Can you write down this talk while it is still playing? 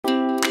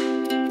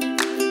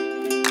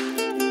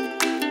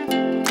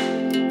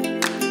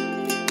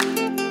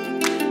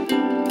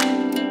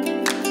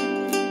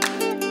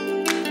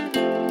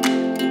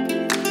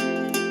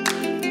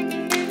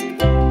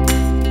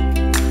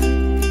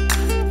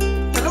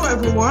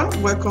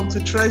everyone. Welcome to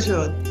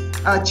TreasHERed,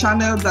 a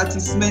channel that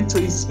is meant to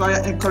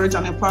inspire, encourage,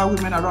 and empower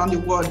women around the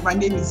world. My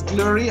name is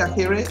Glory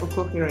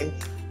Akhere,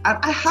 and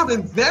I have a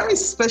very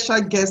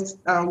special guest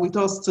with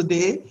us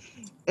today,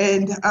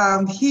 and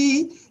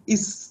he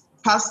is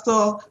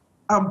Pastor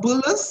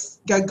Bullus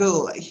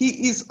Gago.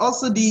 He is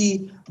also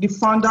the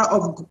founder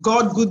of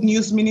God Good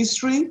News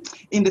Ministry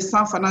in the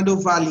San Fernando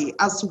Valley,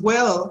 as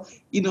well,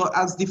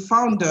 as the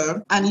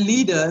founder and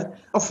leader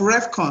of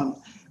RevCon.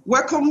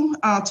 Welcome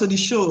to the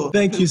show.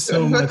 Thank you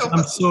so much.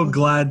 I'm so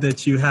glad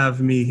that you have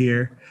me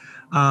here.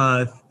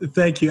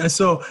 Thank you.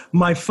 So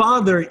my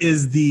father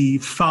is the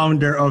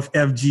founder of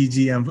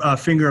FGGM,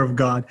 Finger of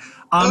God.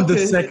 I'm the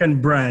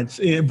second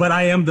branch, but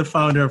I am the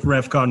founder of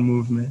RevCon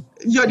movement.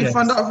 You're the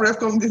founder of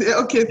RevCon.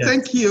 Okay, yes.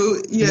 Thank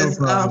you.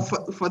 Yes, no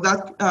for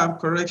that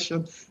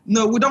correction.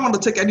 No, we don't want to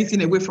take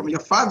anything away from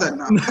your father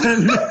now.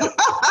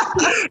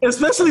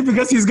 Especially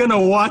because he's going to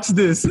watch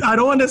this. I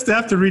don't want us to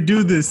have to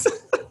redo this.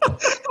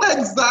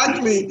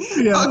 Exactly.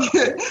 Yeah.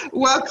 Okay.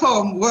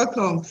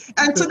 Welcome.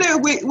 And today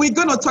we're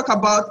going to talk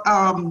about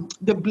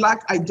the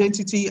Black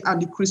identity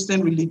and the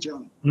Christian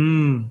religion.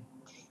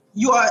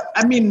 You are,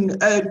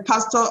 a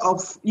pastor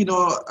of,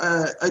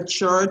 a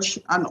church,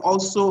 and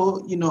also,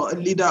 a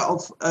leader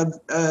of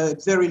a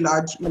very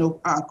large,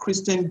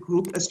 Christian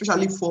group,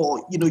 especially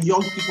for,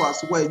 young people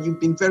as well. You've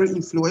been very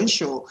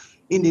influential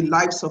in the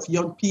lives of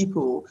young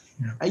people.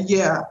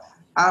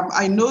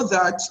 I know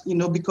that,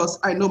 because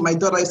I know my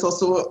daughter is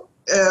also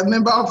a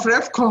member of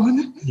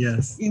RevCon.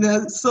 Yes.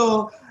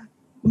 So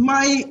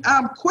my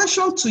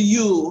question to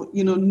you,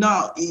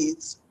 now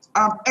is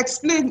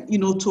explain,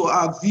 to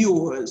our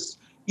viewers,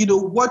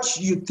 what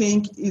you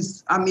think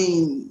is,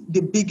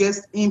 the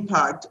biggest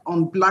impact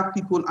on Black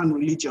people and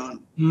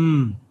religion.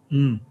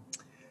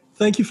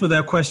 Thank you for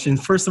that question.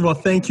 First of all,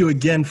 thank you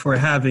again for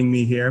having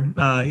me here.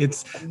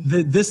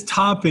 This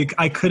topic,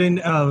 I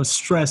couldn't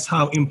stress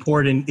how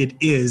important it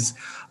is.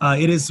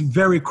 It is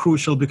very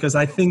crucial because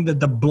I think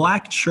that the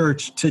Black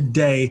church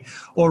today,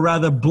 or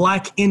rather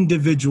Black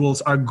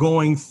individuals, are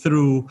going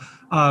through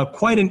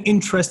quite an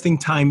interesting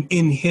time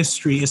in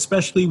history,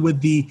 especially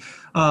with the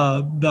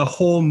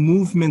whole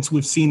movements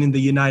we've seen in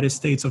the United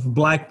States of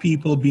Black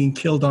people being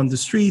killed on the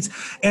streets.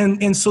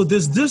 And so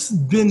there's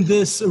just been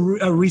this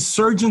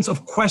resurgence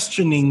of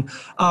questioning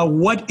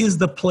what is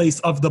the place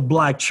of the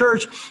Black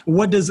church?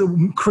 What does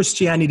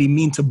Christianity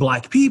mean to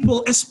Black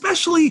people,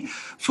 especially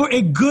for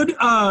a good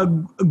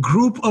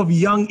group of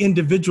young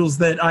individuals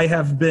that I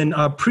have been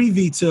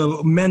privy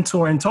to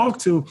mentor and talk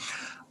to.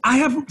 I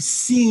have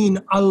seen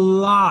a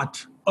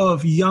lot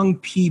of young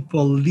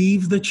people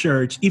leave the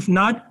church, if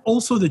not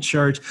also the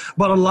church,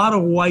 but a lot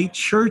of white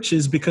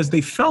churches, because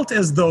they felt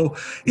as though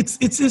it's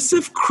as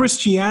if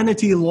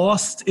Christianity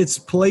lost its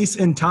place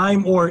in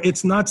time, or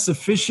it's not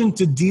sufficient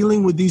to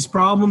dealing with these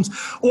problems,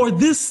 or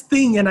this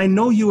thing. And I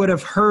know you would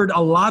have heard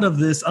a lot of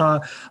this,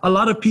 a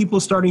lot of people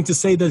starting to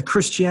say that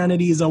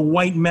Christianity is a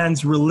white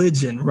man's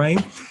religion,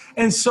 right?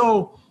 And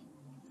so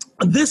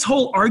this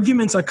whole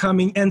arguments are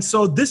coming. And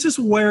so this is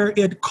where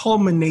it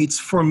culminates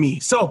for me.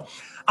 So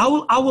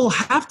I will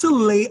have to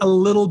lay a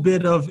little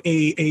bit of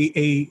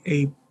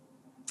a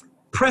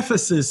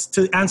prefaces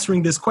to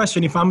answering this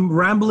question. If I'm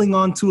rambling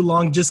on too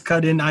long, just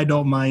cut in. I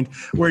don't mind.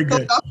 We're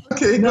good.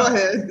 Okay, go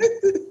ahead.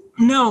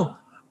 Now,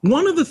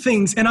 one of the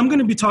things, and I'm going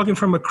to be talking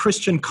from a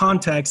Christian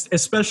context,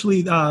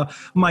 especially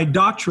my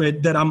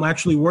doctorate that I'm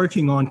actually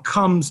working on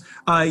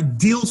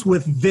deals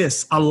with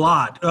this a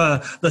lot.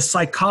 The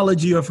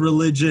psychology of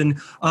religion,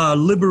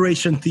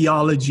 liberation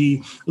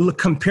theology,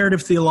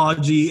 comparative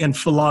theology, and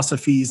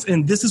philosophies.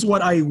 And this is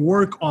what I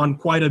work on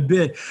quite a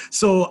bit.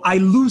 So I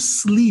lose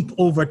sleep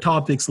over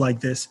topics like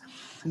this.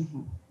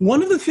 Mm-hmm.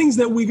 One of the things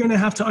that we're going to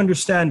have to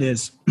understand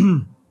is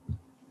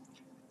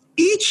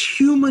each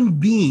human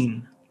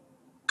being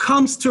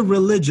comes to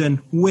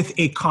religion with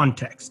a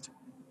context.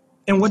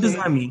 And what does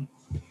that mean?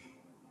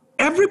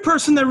 Every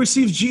person that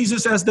receives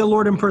Jesus as their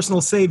Lord and personal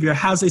Savior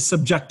has a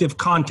subjective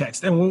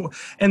context. And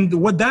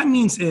what that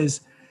means is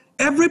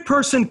every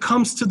person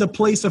comes to the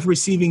place of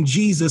receiving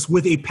Jesus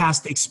with a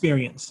past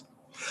experience.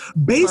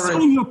 Based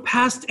on your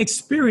past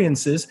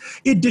experiences,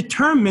 it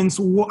determines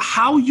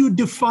how you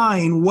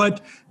define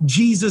what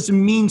Jesus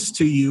means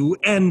to you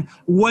and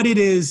what it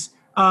is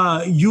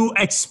you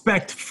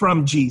expect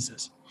from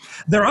Jesus.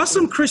 There are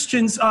some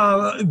Christians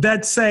that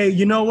say,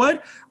 you know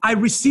what? I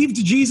received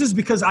Jesus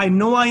because I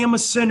know I am a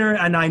sinner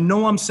and I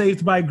know I'm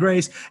saved by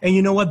grace. And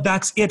you know what?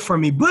 That's it for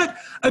me. But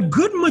a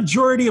good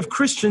majority of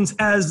Christians,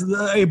 as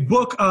a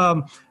book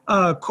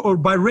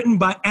written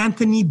by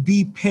Anthony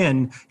B.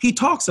 Penn, he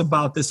talks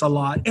about this a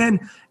lot. And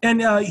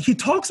he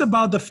talks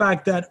about the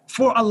fact that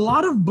for a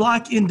lot of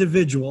Black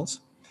individuals,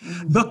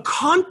 The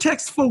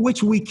context for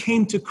which we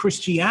came to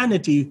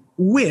Christianity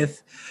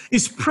with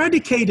is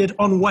predicated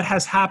on what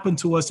has happened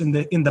to us in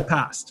the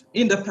past.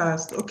 In the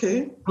past,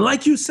 okay.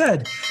 Like you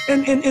said.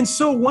 And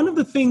so one of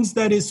the things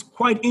that is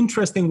quite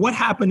interesting, what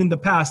happened in the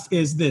past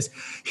is this.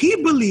 He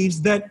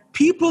believes that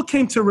people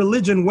came to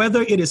religion,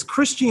 whether it is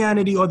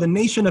Christianity or the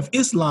Nation of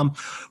Islam,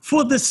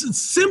 for the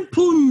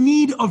simple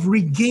need of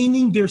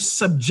regaining their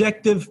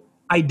subjective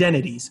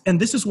identities. And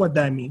this is what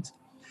that means.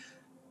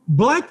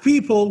 Black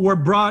people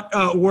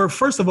were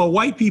first of all,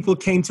 white people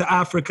came to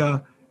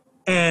Africa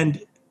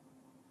and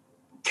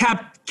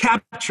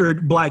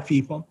captured black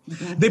people.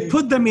 They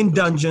put them in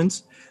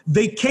dungeons.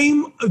 They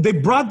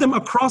brought them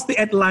across the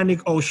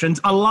Atlantic Oceans.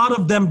 A lot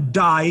of them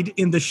died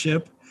in the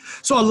ship.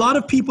 So a lot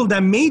of people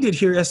that made it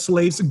here as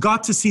slaves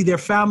got to see their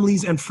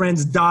families and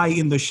friends die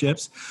in the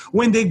ships.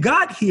 When they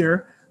got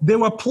here, they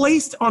were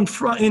placed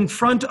in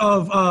front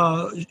of,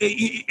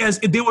 as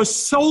they were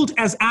sold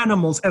as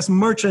animals, as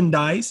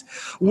merchandise.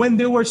 When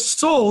they were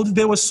sold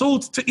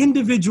to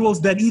individuals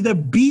that either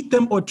beat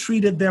them or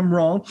treated them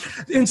wrong.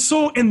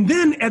 And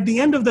then at the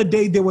end of the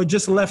day, they were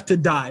just left to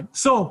die.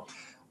 So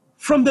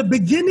from the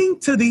beginning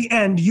to the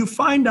end, you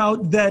find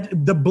out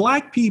that the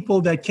black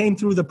people that came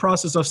through the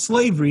process of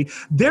slavery,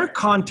 their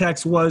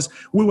context was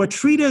we were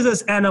treated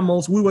as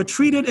animals, we were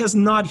treated as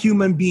not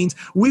human beings,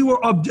 we were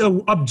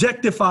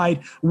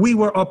objectified, we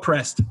were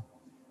oppressed.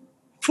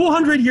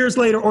 400 years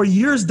later or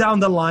years down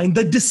the line,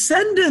 the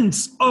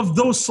descendants of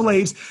those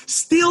slaves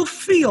still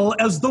feel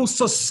as though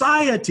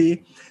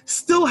society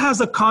still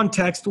has a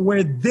context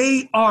where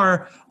they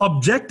are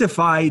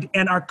objectified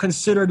and are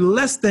considered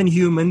less than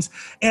humans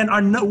and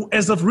are no,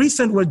 as of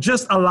recent, were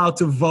just allowed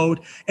to vote,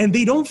 and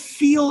they don't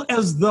feel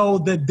as though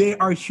that they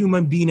are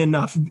human being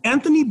enough.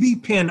 Anthony B.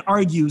 Penn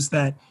argues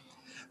that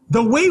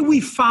the way we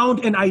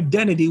found an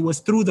identity was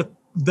through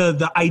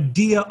the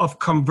idea of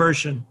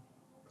conversion.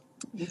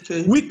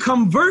 Okay. We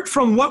convert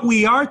from what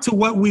we are to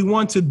what we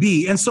want to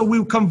be. And so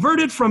we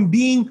converted from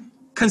being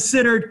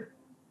considered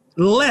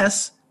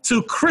less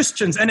to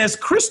Christians. And as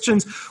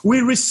Christians,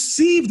 we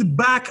received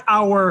back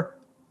our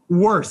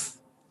worth.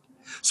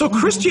 So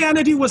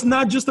Christianity was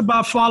not just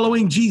about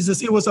following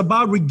Jesus. It was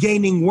about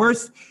regaining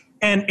worth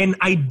and an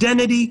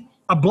identity,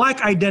 a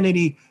black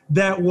identity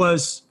that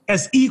was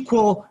as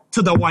equal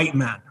to the white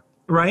man,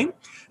 right?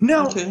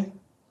 Now,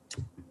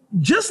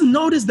 just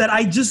notice that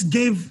I just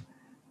gave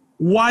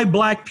why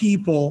black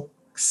people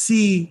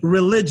see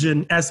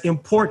religion as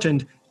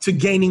important to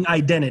gaining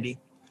identity.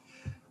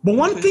 But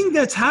one thing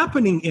that's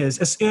happening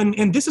is,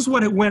 and this is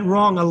what went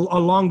wrong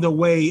along the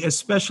way,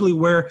 especially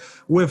where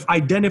we've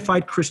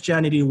identified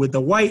Christianity with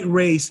the white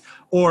race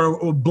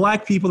or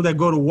black people that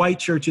go to white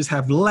churches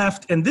have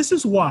left. And this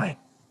is why.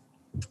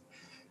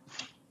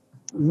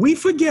 We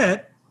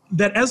forget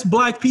that as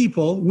black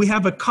people, we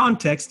have a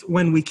context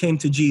when we came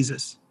to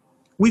Jesus.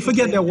 We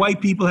forget that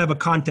white people have a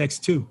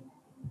context too.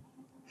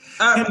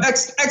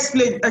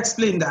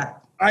 Explain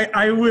that.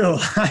 I will.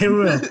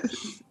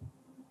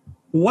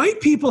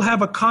 White people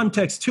have a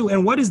context too.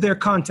 And what is their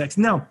context?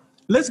 Now,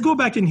 let's go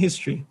back in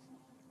history.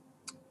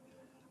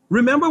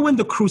 Remember when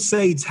the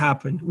Crusades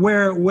happened,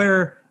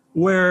 where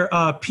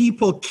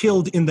people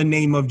killed in the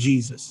name of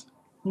Jesus?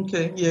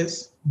 Okay,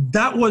 yes.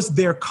 That was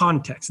their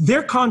context.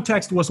 Their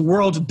context was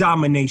world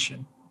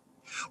domination.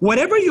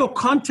 Whatever your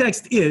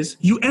context is,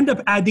 you end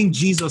up adding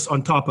Jesus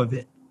on top of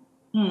it.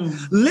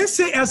 Let's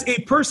say as a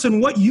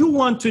person, what you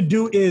want to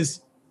do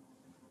is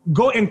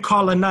go and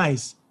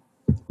colonize.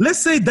 Let's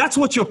say that's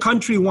what your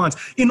country wants.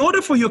 In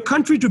order for your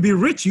country to be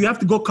rich, you have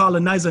to go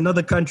colonize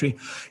another country.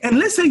 And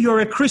let's say you're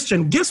a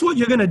Christian. Guess what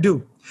you're going to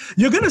do?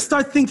 You're going to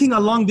start thinking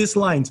along these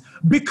lines.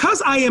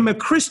 Because I am a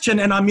Christian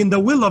and I'm in the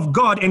will of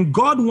God and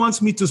God wants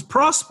me to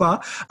prosper,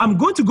 I'm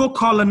going to go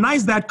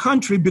colonize that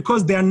country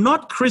because they're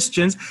not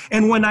Christians.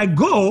 And when I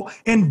go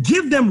and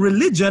give them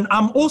religion,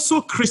 I'm also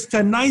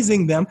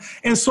Christianizing them.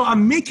 And so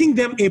I'm making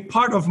them a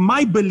part of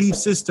my belief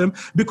system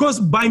because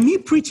by me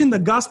preaching the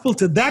gospel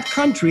to that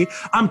country,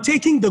 I'm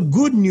taking the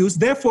good news.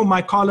 Therefore,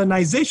 my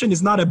colonization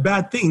is not a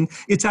bad thing.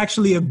 It's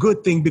actually a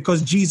good thing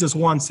because Jesus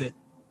wants it.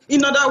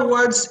 In other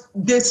words,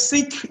 they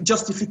seek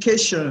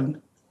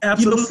justification,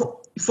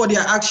 for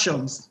their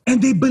actions.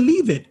 And they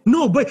believe it.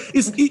 No, but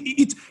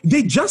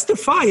they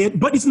justify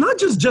it, but it's not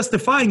just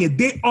justifying it.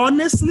 They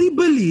honestly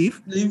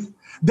believe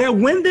that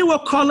when they were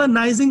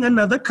colonizing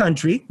another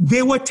country,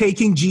 they were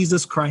taking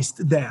Jesus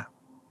Christ there.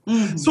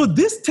 So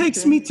this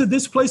takes me to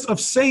this place of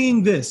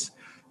saying this,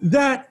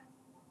 that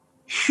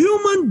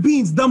human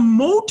beings, the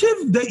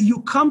motive that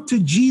you come to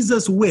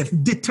Jesus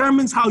with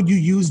determines how you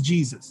use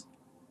Jesus.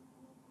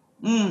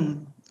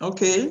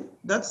 Okay,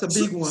 that's a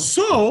big one.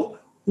 So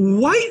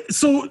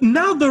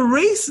now the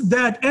race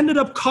that ended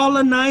up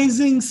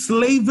colonizing,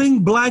 slaving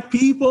black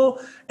people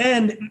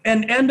and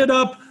ended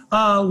up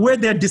where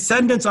their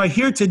descendants are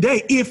here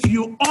today, if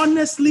you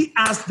honestly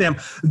ask them,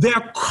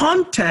 their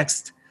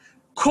context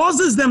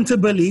causes them to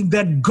believe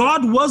that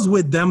God was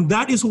with them.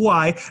 That is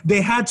why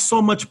they had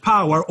so much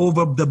power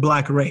over the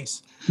black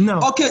race. No.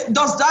 Okay,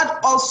 does that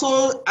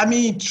also,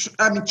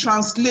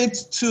 translate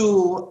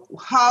to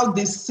how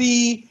they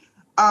see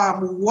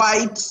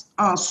white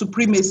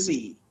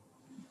supremacy?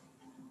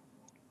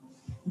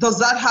 Does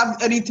that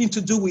have anything to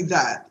do with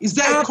that? Is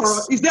there a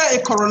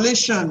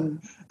correlation?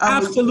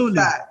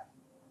 Absolutely.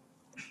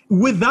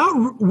 With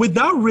that?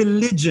 Without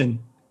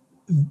religion,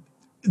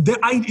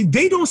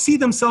 they don't see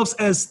themselves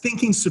as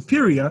thinking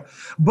superior,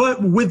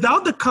 but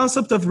without the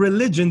concept of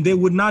religion, they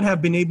would not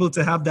have been able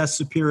to have that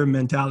superior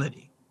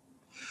mentality.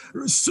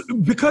 So,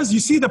 because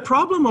you see, the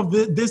problem of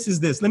this is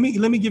this. Let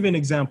me give you an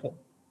example.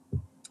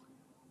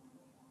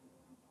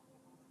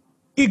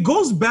 It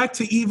goes back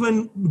to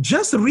even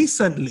just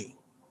recently.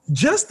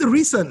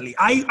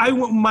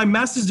 My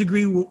master's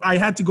degree, I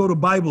had to go to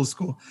Bible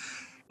school.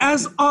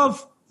 As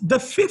of the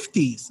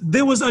 50s,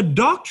 there was a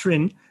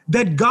doctrine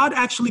that God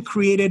actually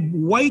created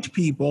white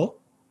people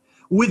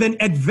with an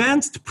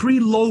advanced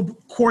prelobe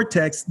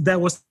cortex that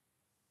was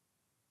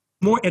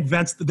more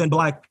advanced than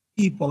black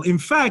people. In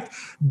fact,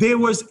 there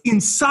was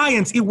in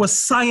science, it was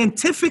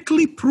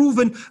scientifically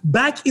proven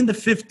back in the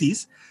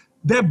 50s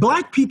that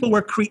black people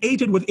were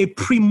created with a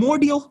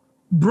primordial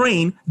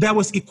brain that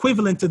was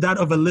equivalent to that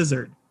of a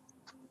lizard.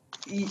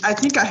 I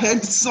think I've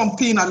read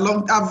something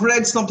along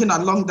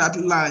that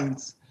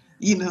lines,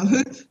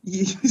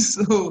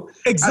 so.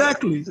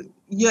 Exactly.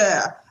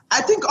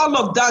 I think all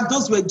of that,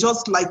 those were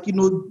just like,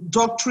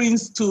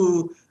 doctrines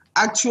to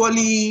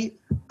actually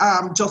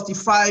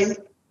justify,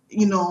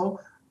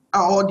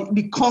 or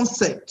the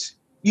concept,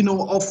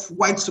 of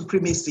white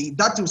supremacy.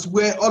 That is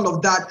where all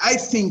of that, I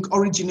think,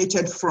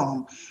 originated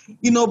from,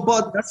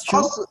 but that's true.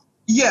 Also,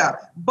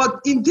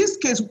 but in this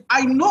case,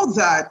 I know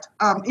that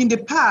in the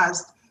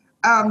past,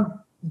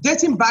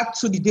 dating back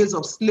to the days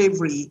of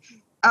slavery,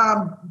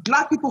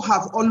 Black people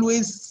have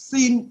always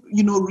seen,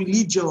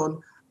 religion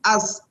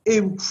as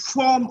a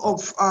form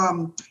of,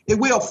 a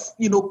way of,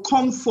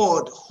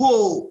 comfort,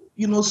 hope,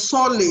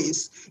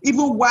 solace,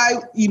 even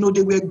while,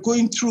 they were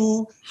going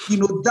through,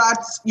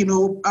 that,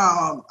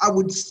 I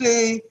would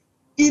say,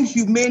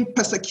 inhumane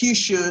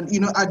persecution,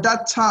 at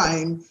that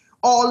time,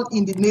 all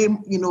in the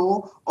name,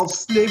 of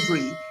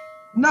slavery.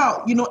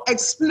 Now,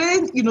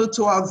 explain,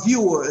 to our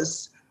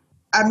viewers,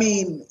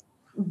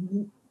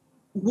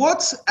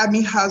 what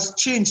has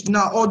changed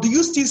now, or do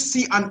you still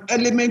see an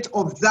element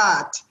of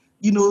that,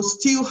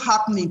 still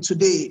happening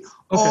today?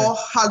 Okay. Or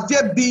has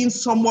there been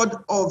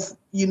somewhat of,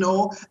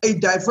 a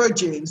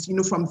divergence,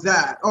 from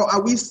that? Or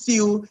are we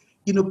still,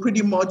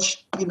 pretty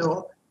much,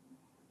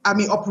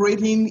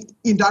 operating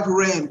in that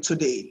realm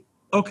today?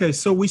 Okay,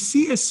 so we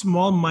see a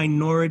small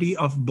minority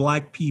of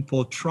Black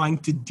people trying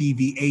to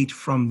deviate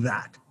from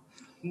that.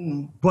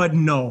 But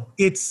no,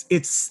 it's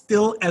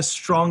still as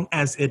strong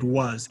as it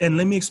was. And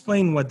let me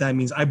explain what that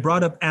means. I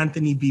brought up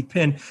Anthony B.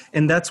 Pinn,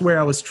 and that's where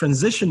I was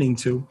transitioning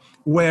to,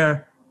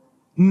 where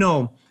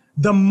no,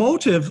 the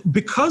motive,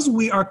 because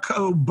we are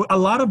a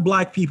lot of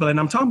Black people, and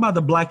I'm talking about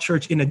the Black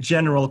church in a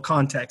general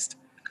context.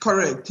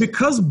 Correct.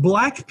 Because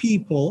Black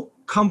people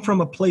come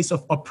from a place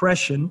of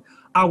oppression,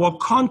 our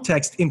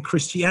context in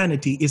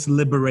Christianity is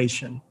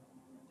liberation.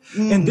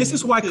 And this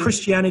is why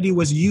Christianity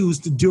was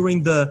used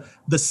during the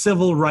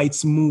civil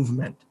rights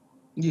movement.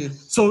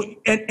 Yes. So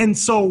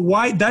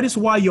that is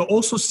why you're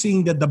also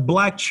seeing that the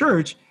Black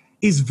church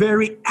is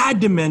very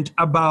adamant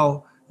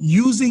about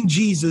using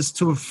Jesus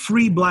to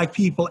free Black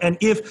people. And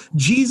if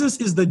Jesus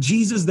is the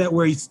Jesus that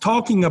we're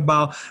talking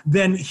about,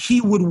 then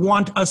he would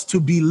want us to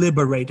be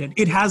liberated.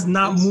 It has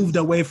not moved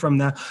away from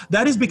that.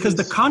 That is because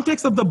the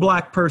context of the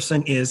Black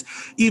person is,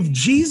 if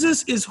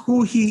Jesus is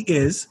who he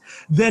is,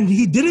 then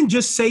he didn't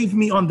just save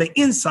me on the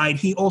inside,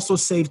 he also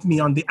saved me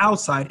on the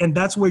outside. And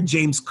that's where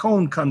James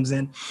Cone comes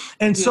in.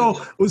 And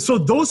so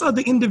those are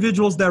the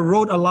individuals that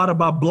wrote a lot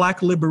about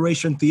Black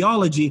liberation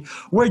theology,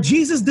 where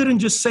Jesus didn't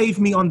just save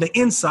me on the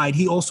inside,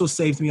 he also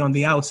saved me on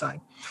the outside.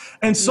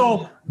 And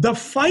so the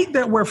fight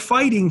that we're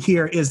fighting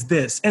here is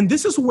this. And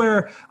this is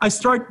where I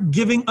start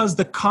giving us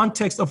the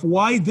context of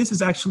why this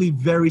is actually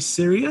very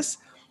serious.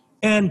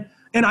 And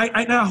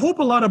I hope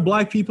a lot of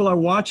Black people are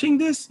watching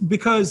this,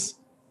 because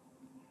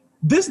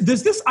there's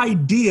this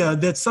idea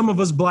that some of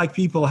us Black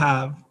people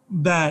have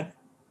that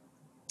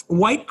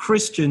white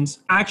Christians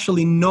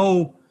actually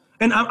know.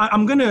 And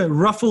I'm going to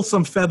ruffle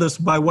some feathers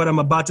by what I'm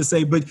about to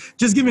say, but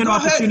just give me an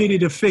opportunity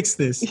to fix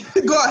this.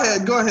 Go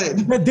ahead.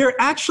 But they're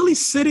actually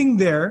sitting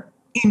there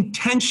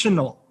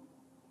intentionally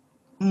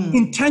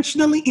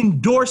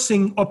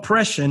endorsing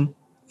oppression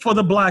for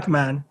the Black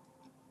man,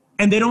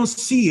 and they don't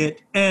see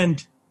it,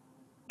 and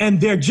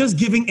they're just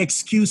giving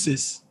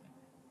excuses.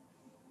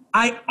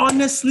 I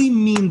honestly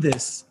mean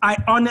this.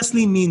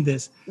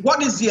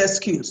 What is the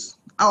excuse?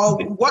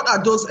 What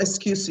are those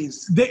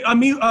excuses? We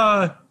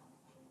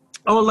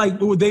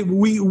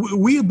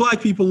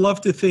Black people love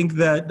to think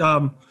that,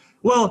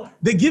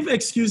 they give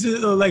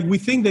excuses, we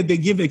think that they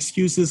give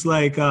excuses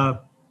like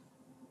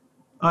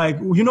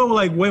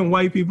when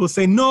white people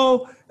say,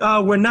 no,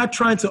 We're not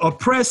trying to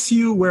oppress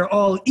you. We're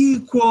all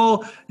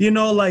equal. You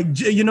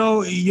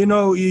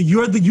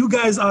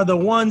guys are the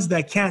ones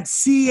that can't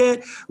see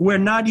it. We're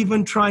not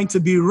even trying to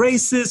be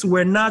racist.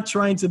 We're not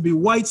trying to be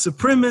white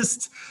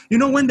supremacists.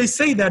 When they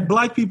say that,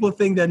 Black people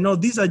think that, no,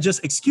 these are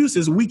just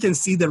excuses. We can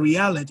see the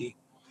reality.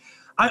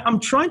 I'm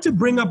trying to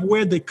bring up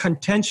where the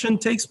contention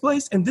takes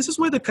place, and this is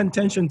where the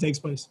contention takes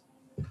place.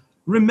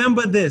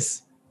 Remember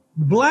this.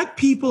 Black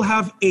people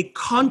have a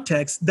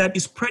context that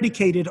is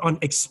predicated on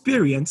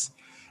experience,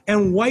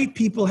 and white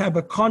people have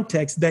a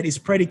context that is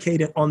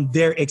predicated on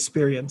their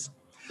experience.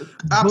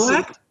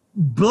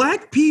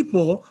 Black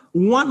people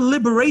want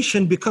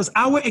liberation because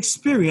our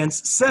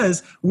experience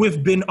says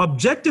we've been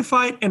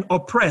objectified and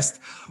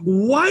oppressed.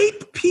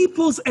 White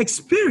people's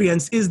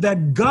experience is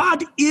that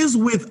God is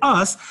with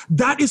us.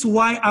 That is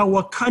why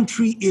our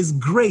country is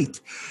great.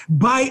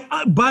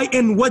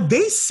 And what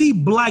they see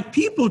Black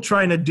people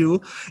trying to do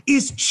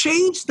is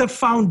change the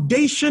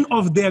foundation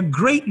of their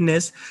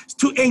greatness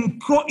to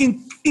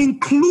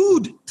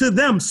include to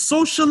them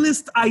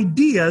socialist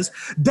ideas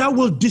that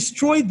will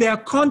destroy their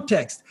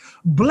context.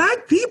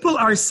 Black people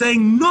are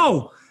saying,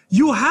 no,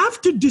 you have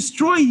to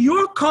destroy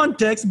your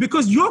context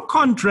because your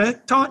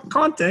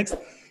context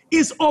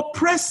is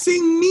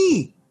oppressing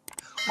me.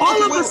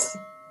 All of us.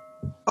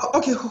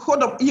 Okay,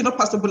 hold up.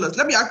 Pastor Bullus,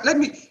 let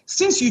me,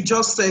 since you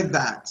just said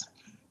that,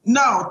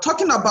 now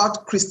talking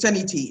about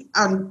Christianity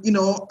and,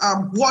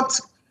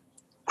 what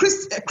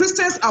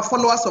Christians are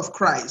followers of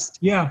Christ.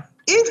 Yeah.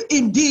 If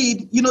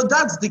indeed,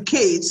 that's the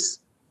case,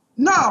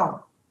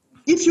 now,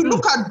 if you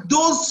look at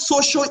those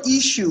social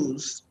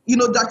issues,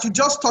 that you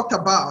just talked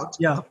about,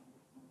 yeah,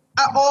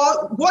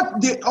 or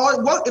what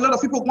a lot of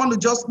people want to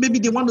just, maybe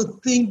they want to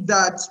think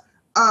that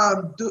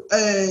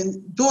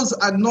those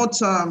are not,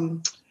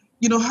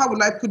 how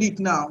will I put it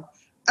now?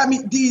 I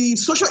mean, the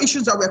social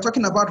issues that we're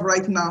talking about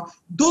right now,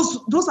 those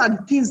are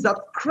the things that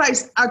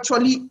Christ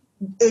actually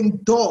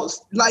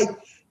endorsed, like,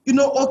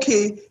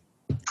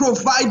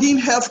 providing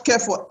healthcare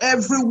for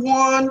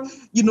everyone,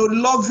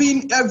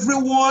 loving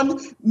everyone,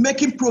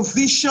 making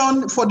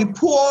provision for the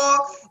poor,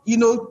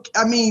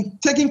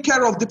 taking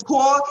care of the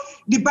poor.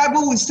 The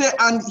Bible will say,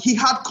 and he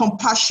had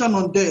compassion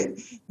on them.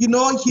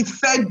 He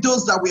fed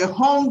those that were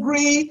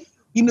hungry,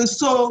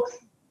 so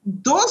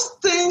those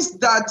things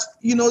that,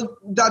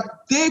 that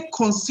they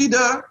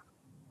consider,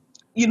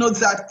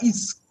 that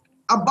is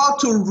about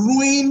to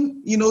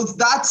ruin,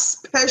 that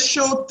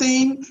special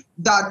thing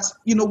that,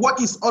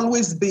 what is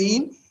always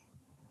been.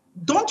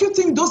 Don't you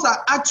think those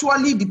are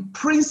actually the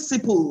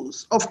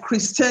principles of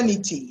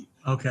Christianity?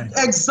 Okay.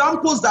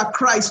 Examples that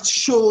Christ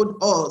showed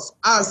us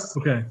as,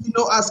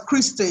 as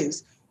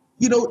Christians.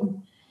 Why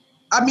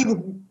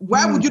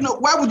would you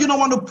not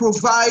want to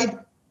provide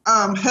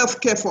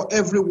healthcare for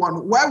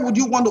everyone? Why would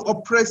you want to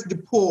oppress the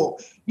poor?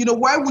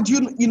 Why would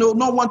you,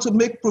 not want to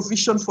make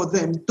provision for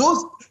them?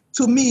 Those,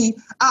 to me,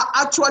 are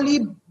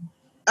actually,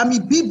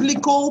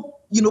 biblical,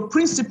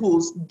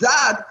 principles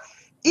that,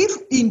 if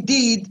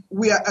indeed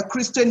we are a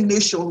Christian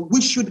nation, we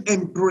should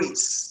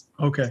embrace.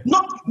 Okay.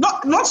 Not,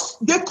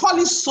 they call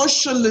it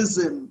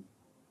socialism,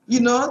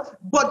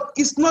 but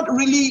it's not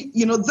really,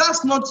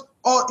 that's not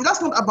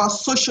about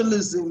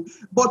socialism,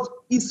 but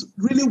it's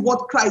really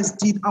what Christ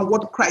did and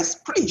what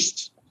Christ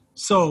preached.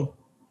 So,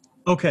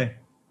 okay,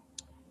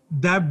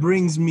 that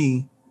brings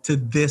me to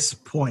this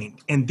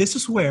point. And this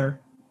is where,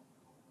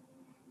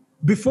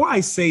 before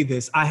I say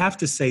this, I have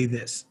to say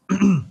this.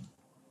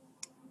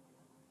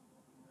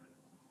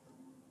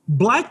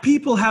 Black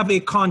people have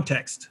a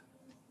context.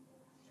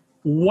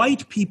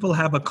 White people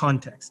have a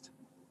context.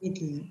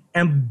 Okay.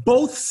 And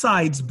both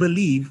sides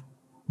believe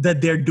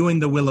that they're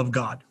doing the will of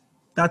God.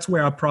 That's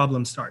where our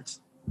problem starts.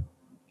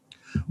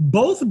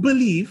 Both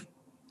believe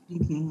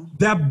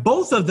that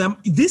both of them,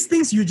 these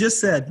things you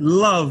just said,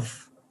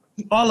 love,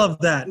 all of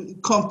that.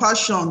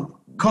 Compassion.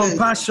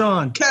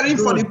 Compassion. Yes. Caring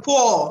for the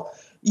poor.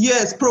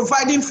 Yes.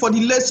 Providing for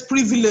the less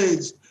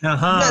privileged.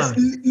 Yes.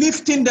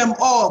 Lifting them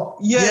up.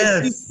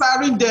 Yes.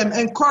 Inspiring them,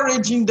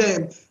 encouraging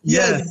them.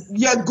 Yes.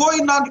 Yeah.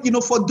 Going out,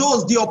 for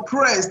those, the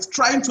oppressed,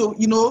 trying to,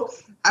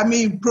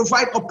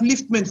 provide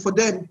upliftment for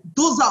them.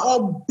 Those are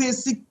all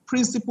basic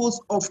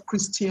principles of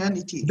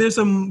Christianity. There's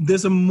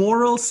a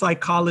moral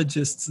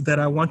psychologist that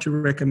I want to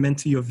recommend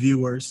to your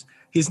viewers.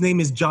 His name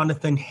is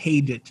Jonathan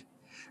Haidt.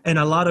 And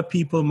a lot of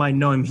people might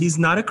know him. He's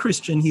not a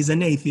Christian. He's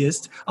an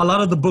atheist. A lot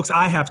of the books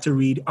I have to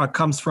read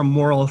comes from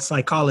moral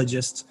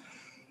psychologists.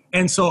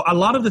 And so a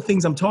lot of the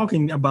things I'm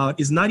talking about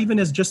is not even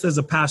just as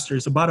a pastor.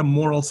 It's about a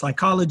moral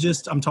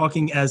psychologist. I'm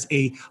talking as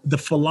the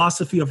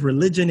philosophy of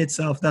religion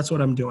itself. That's what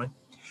I'm doing.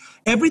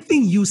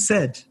 Everything you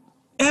said,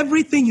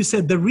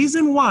 the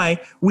reason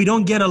why we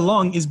don't get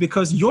along is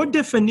because your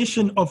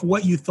definition of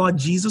what you thought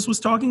Jesus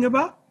was talking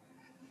about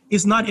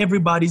is not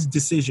everybody's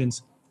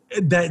decisions.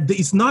 That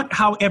it's not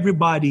how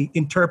everybody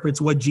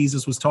interprets what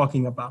Jesus was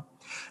talking about.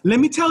 Let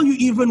me tell you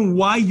even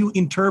why you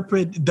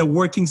interpret the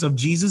workings of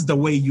Jesus the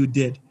way you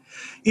did.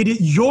 It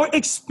is your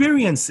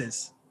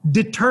experiences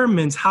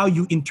determines how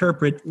you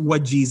interpret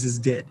what Jesus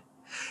did.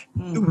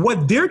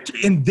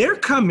 They're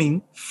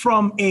coming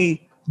from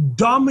a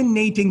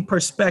dominating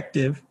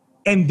perspective,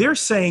 and they're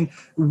saying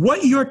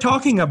what you're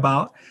talking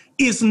about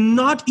is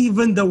not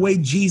even the way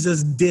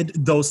Jesus did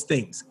those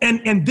things.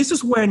 And this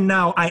is where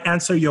now I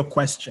answer your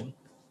question.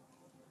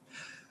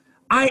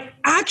 I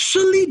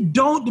actually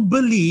don't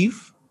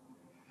believe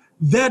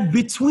that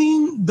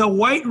between the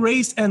white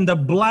race and the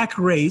black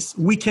race,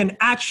 we can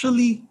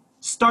actually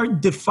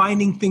start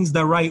defining things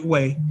the right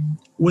way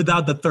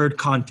without the third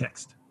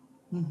context.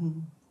 Mm-hmm.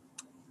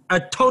 A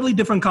totally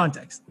different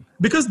context.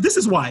 Because this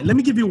is why. Let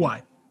me give you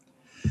why.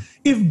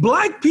 If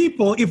black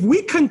people, if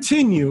we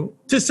continue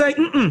to say,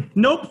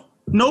 nope,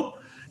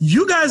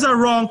 you guys are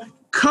wrong,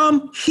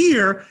 come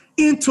here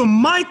into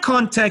my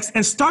context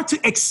and start to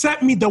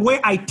accept me the way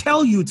I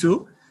tell you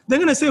to, they're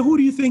going to say, who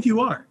do you think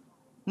you are?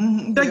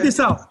 Mm-hmm, Check this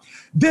out.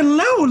 Then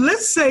now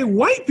let's say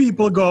white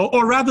people go,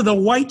 or rather the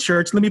white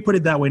church, let me put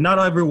it that way, not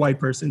every white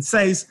person,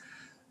 says,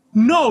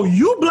 no,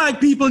 you black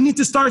people need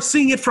to start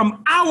seeing it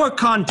from our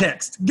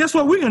context. Guess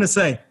what we're going to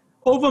say?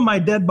 Over my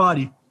dead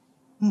body.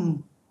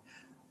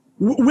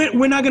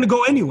 We're not going to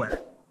go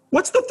anywhere.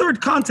 What's the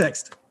third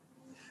context?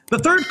 The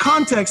third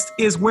context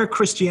is where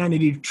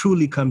Christianity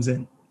truly comes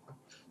in.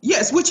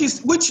 Yes, which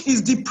is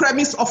the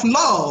premise of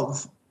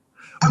love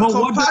and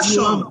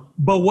compassion.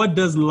 But what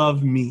does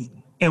love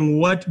mean? And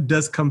what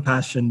does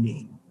compassion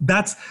mean?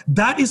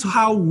 That is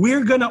how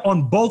we're going to,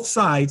 on both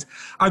sides,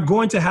 are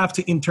going to have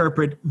to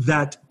interpret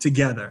that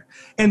together.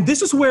 And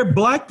this is where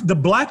the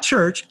black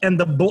church and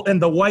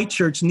the white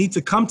church need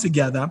to come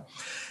together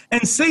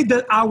and say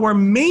that our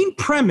main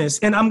premise,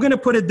 and I'm going to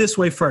put it this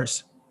way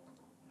first,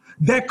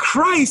 that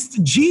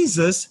Christ,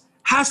 Jesus,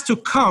 has to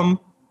come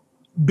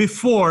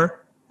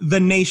before the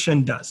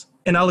nation does.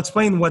 And I'll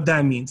explain what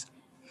that means.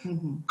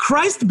 Mm-hmm.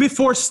 Christ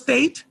before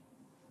state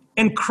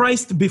and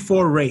Christ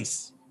before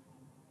race.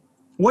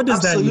 What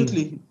does that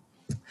mean?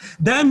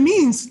 That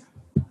means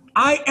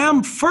I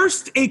am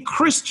first a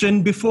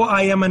Christian before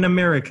I am an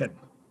American.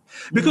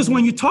 Because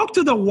when you talk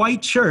to the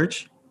white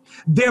church,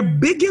 their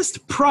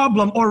biggest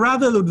problem, or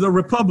rather the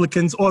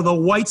Republicans or the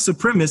white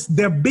supremacists,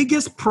 their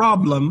biggest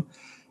problem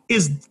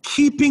is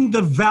keeping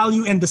the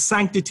value and the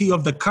sanctity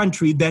of the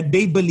country that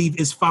they believe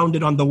is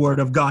founded on the word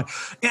of God.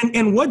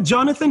 And what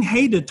Jonathan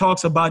Haidt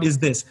talks about is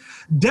this.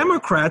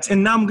 Democrats,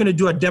 and now I'm going to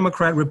do a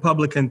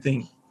Democrat-Republican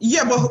thing.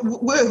 Yeah, but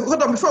wait,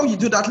 hold on. Before you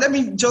do that, let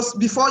me just,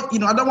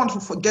 I don't want to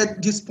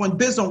forget this point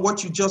based on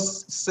what you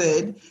just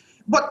said.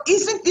 But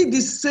isn't it the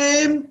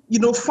same,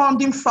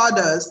 founding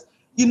fathers,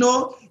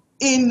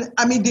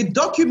 the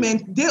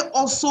document, they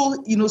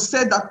also,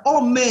 said that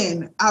all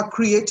men are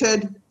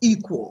created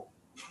equal.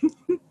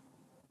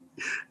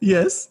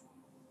 Yes.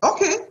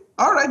 Okay.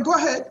 All right. Go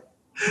ahead.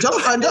 I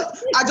just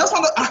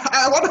want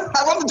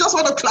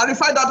to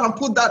clarify that and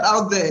put that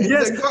out there.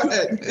 Yes. Go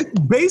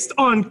ahead. Based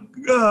on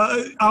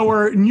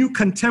our new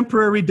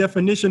contemporary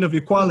definition of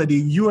equality,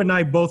 you and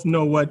I both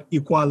know what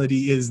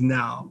equality is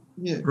now.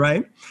 Yeah.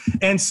 Right?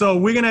 And so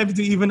we're going to have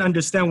to even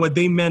understand what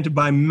they meant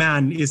by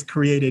man is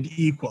created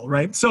equal,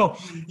 right? So,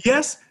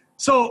 yes,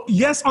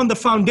 on the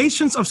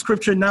foundations of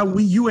Scripture, now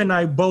you and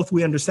I both,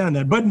 we understand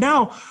that. But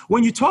now,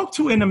 when you talk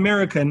to an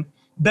American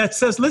that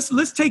says,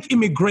 let's take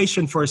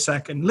immigration for a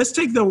second. Let's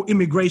take the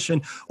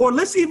immigration, or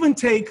let's even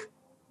take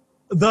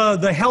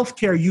the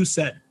healthcare you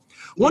said.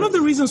 One of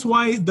the reasons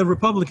why the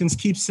Republicans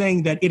keep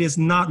saying that it is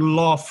not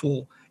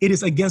lawful, it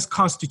is against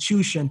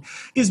Constitution,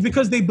 is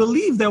because they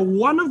believe that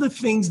one of the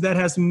things that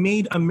has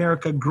made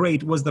America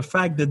great was the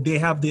fact that they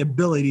have the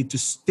ability to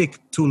stick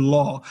to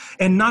law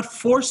and not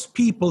force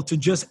people to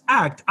just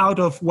act out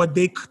of what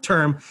they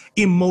term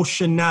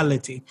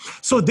emotionality.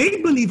 So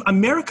they believe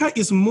America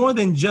is more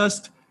than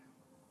just,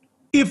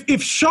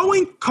 if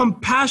showing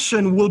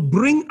compassion will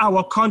bring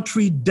our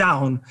country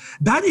down,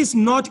 that is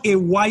not a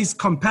wise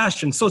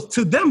compassion. So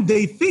to them,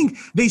 they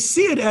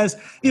see it as,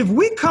 if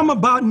we come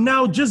about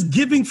now just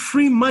giving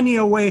free money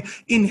away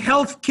in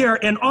healthcare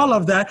and all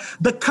of that,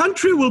 the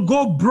country will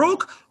go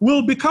broke,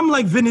 will become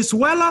like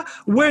Venezuela,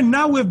 where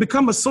now we've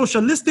become a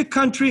socialistic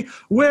country,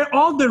 where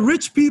all the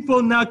rich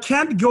people now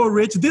can't go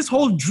rich. This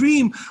whole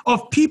dream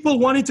of people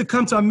wanting to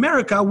come to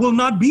America will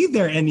not be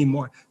there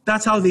anymore.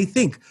 That's how they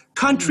think.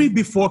 Country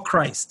before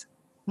Christ.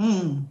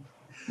 Okay.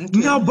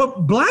 Now,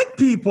 but black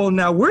people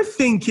now, we're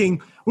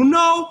thinking,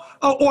 no,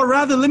 or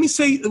rather, let me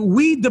say,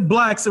 we the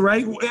blacks,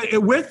 right?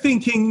 We're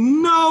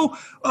thinking, no,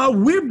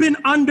 we've been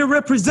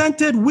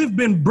underrepresented. We've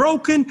been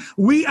broken.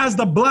 We as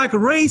the black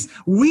race,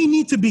 we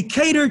need to be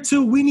catered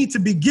to. We need to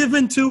be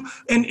given to,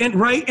 and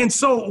right? And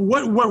so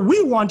what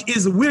we want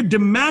is we're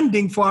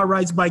demanding for our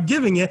rights by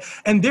giving it.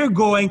 And they're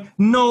going,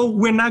 no,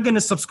 we're not going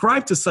to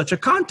subscribe to such a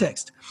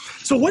context.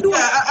 So what do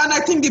and I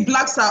think the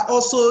blacks are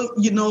also,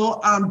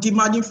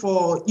 demanding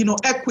for,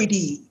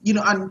 equity,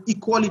 and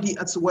equality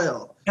as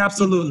well.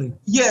 Absolutely.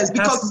 Yes,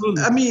 because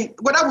absolutely.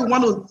 Whether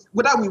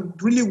we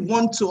really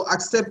want to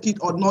accept it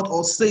or not,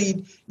 or say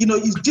it,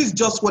 it's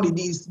just what it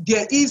is.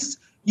 There is,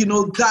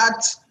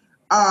 that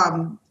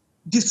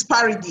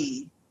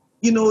disparity,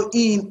 you know,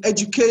 in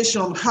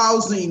education,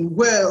 housing,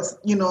 wealth,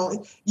 you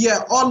know,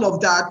 all of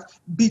that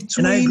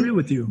between, and I agree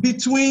with you.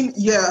 Between,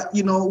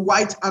 you know,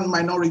 white and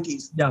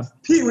minorities. Yeah.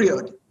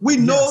 Period. We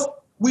know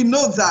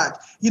that,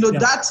 you know,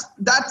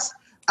 that's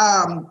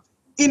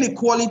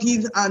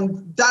inequality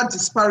and that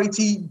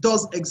disparity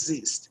does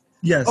exist.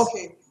 Yes.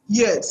 Okay.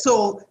 Yeah.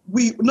 So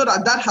we know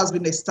that has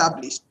been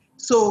established.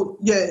 So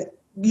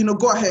you know,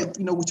 go ahead,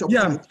 you know, with your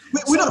point.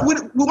 We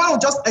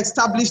want to just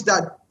establish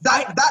that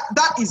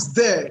is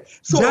there.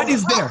 So that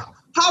is there.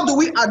 How do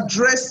we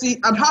address it,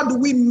 and how do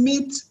we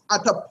meet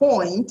at a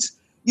point,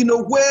 you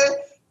know, where,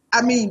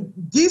 I mean,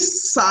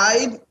 this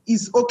side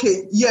is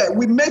okay,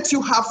 we met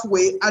you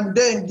halfway, and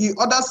then the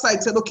other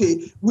side said,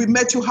 okay, we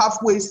met you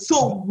halfway,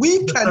 so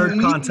we can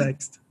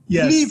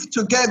live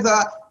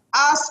together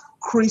as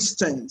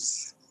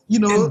Christians, you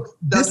know,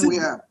 that we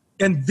are.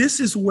 And this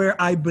is where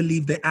I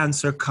believe the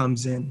answer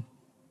comes in.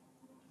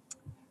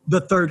 The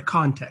third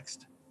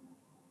context.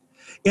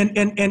 And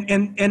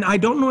I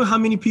don't know how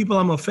many people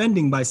I'm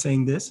offending by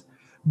saying this,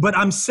 but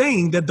I'm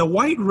saying that the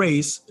white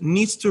race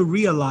needs to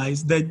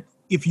realize that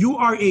if you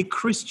are a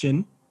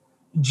Christian,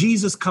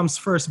 Jesus comes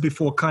first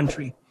before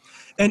country.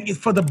 And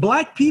for the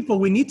black people,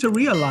 we need to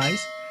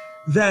realize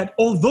that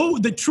although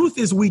the truth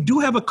is we do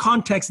have a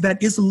context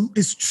that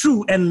is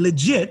true and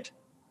legit,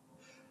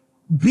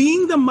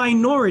 being the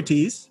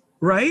minorities,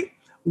 right?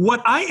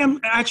 What I am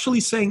actually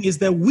saying is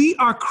that we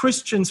are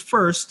Christians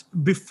first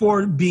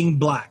before being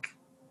black.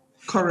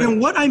 Correct.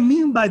 And what I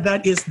mean by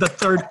that is the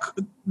third.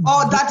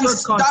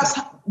 That's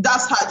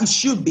how it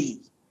should be.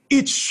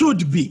 It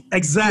should be,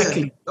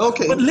 exactly. Yeah.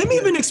 Okay. But let me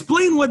even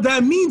explain what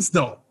that means,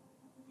 though,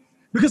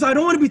 because I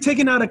don't want to be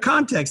taken out of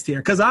context here,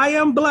 because I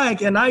am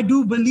black and I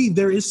do believe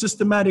there is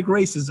systematic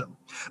racism.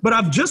 But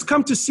I've just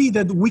come to see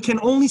that we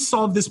can only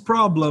solve this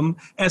problem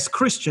as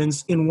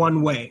Christians in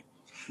one way.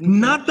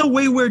 Not the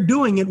way we're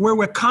doing it, where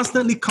we're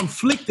constantly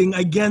conflicting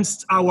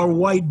against our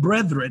white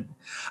brethren.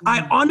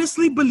 I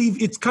honestly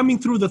believe it's coming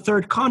through the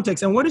third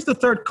context. And what is the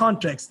third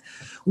context?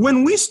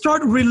 When we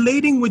start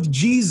relating with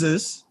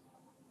Jesus,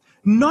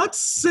 not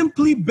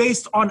simply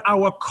based on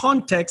our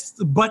context,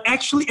 but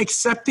actually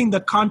accepting the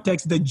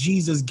context that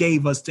Jesus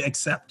gave us to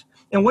accept.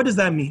 And what does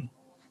that mean?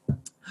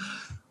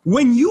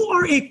 When you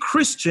are a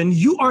Christian,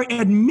 you are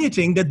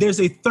admitting that there's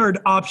a third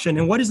option.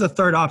 And what is the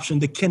third option?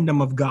 The kingdom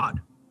of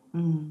God.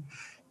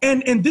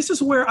 And this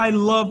is where I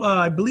love,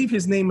 I believe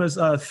his name is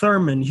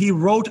Thurman. He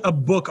wrote a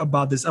book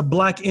about this, a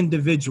black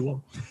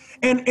individual.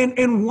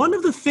 And one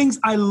of the things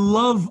I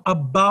love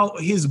about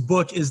his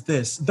book is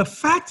this, the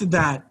fact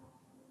that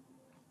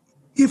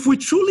if we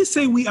truly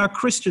say we are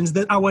Christians,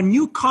 that our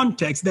new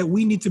context that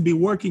we need to be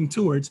working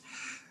towards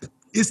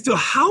is to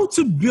how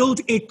to build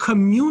a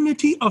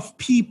community of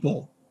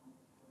people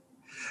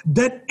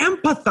that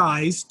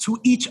empathize to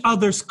each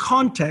other's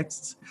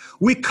contexts.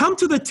 We come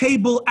to the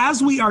table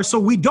as we are, so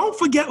we don't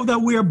forget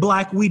that we are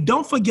black, we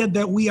don't forget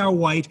that we are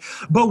white,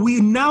 but we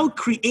now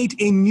create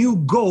a new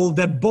goal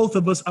that both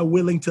of us are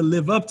willing to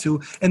live up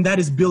to, and that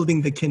is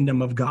building the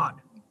kingdom of God.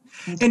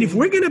 And if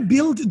we're going to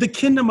build the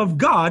kingdom of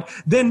God,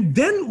 then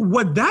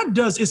what that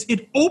does is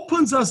it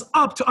opens us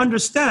up to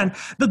understand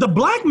that the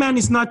black man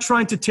is not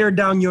trying to tear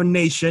down your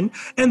nation,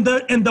 and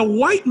the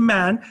white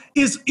man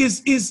is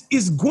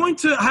going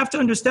to have to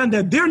understand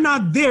that they're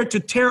not there to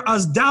tear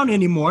us down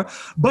anymore.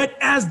 But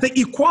as the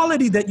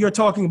equality that you're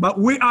talking about,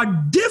 we are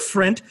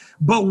different,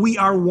 but we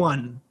are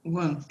one.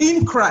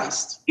 In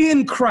Christ.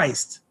 In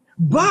Christ.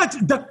 But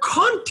the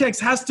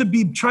context has to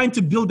be trying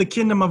to build the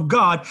kingdom of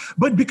God.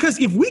 But because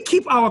if we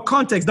keep our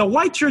context, the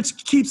white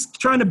church keeps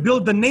trying to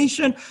build the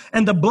nation,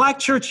 and the black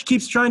church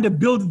keeps trying to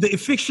build the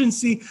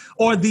efficiency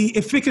or the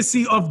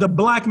efficacy of the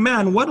black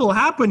man, what will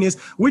happen is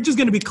we're just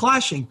going to be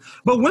clashing.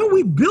 But when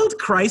we build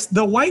Christ,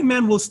 the white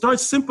man will start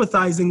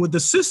sympathizing with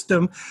the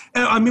system,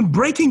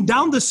 breaking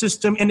down the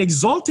system and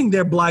exalting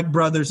their black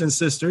brothers and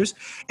sisters.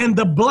 And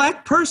the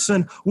black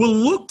person will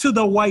look to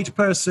the white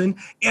person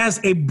as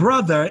a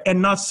brother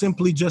and not simply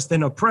just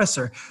an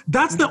oppressor.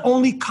 That's the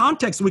only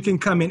context we can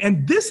come in.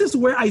 And this is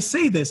where I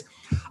say this.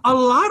 A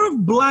lot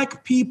of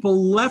black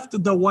people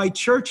left the white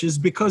churches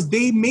because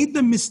they made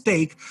the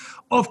mistake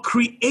of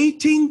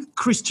creating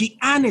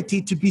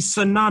Christianity to be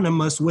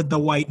synonymous with the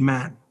white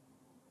man.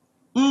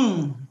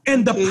 And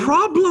the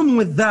problem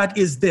with that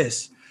is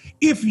this.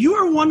 If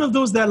you're one of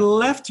those that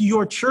left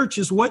your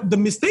churches, what the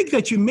mistake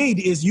that you made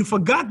is you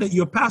forgot that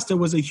your pastor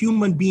was a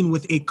human being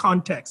with a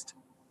context.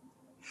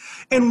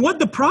 And what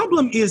the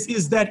problem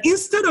is that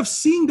instead of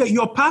seeing that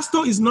your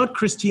pastor is not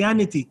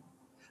Christianity,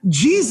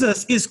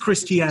 Jesus is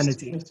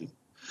Christianity.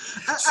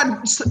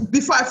 And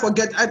before I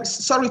forget, I'm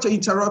sorry to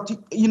interrupt.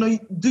 You know,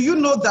 do you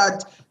know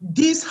that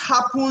this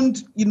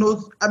happened? You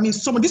know,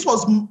 this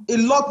was a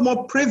lot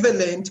more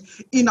prevalent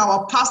in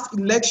our past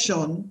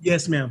election.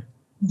 Yes, ma'am.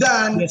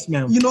 Than,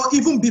 you know,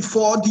 even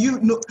before. Do you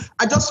know?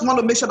 I just want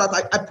to make sure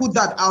that I put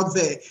that out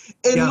there.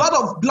 A lot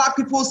of black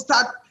people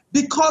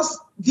because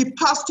the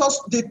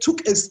pastors, they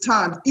took a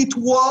stand.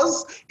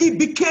 It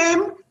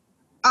became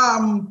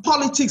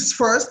politics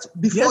first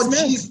before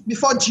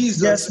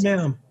Jesus. Yes,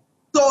 ma'am.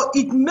 So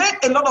it made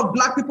a lot of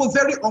Black people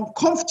very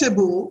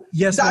uncomfortable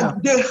that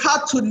they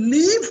had to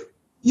leave,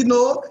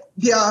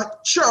 their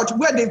church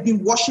where they've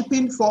been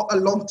worshiping for a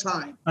long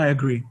time. I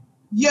agree.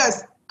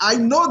 Yes, I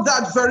know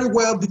that very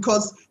well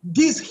because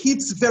this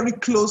hits very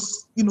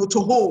close, to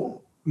home.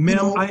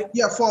 Ma'am,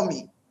 for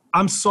me.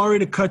 I'm sorry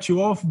to cut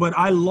you off, but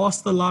I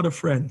lost a lot of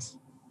friends.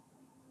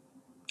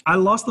 I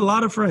lost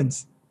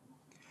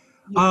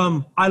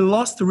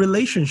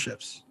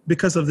relationships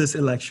because of this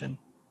election.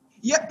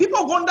 Yeah,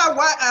 people wonder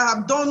why I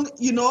have done,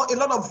 a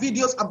lot of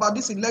videos about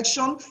this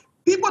election.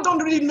 People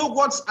don't really know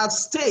what's at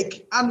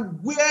stake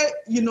and where,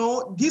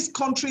 this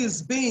country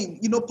is being,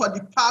 for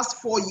the past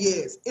 4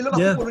 years. A lot of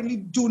people really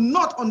do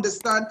not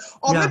understand,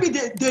 or maybe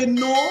they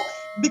know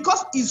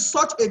because it's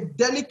such a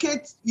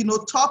delicate,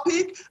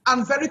 topic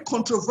and very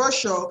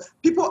controversial.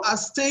 People are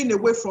staying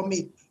away from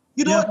it.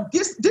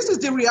 This is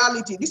the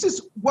reality. This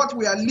is what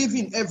we are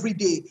living every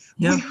day.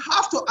 We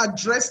have to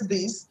address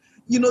this.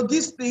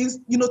 These things,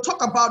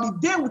 talk about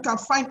it, then we can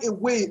find a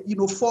way,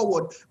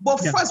 forward. But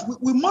first,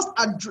 we must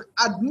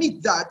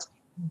admit that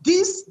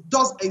this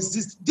does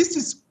exist. This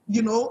is,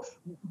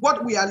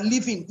 what we are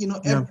living,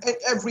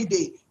 every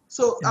day.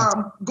 So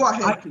go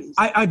ahead, please.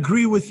 I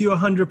agree with you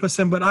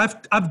 100%, but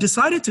I've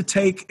decided to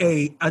take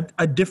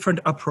a different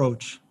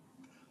approach.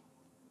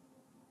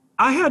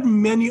 I had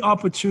many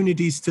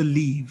opportunities to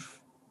leave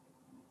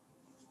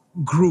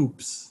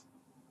groups,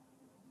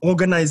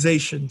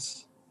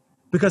 organizations,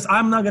 because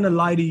I'm not going to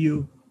lie to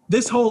you.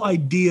 This whole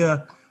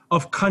idea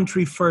of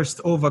country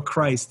first over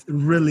Christ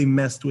really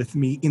messed with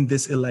me in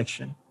this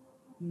election.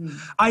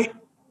 I'm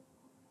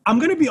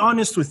going to be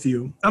honest with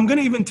you. I'm going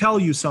to even tell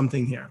you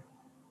something here.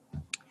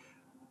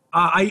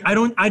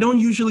 I don't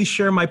usually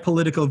share my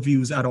political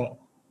views at all.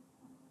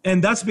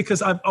 And that's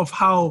because of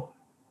how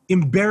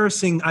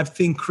embarrassing I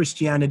think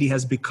Christianity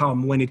has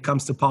become when it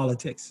comes to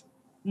politics.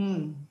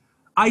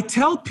 I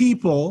tell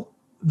people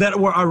that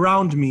were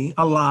around me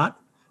a lot,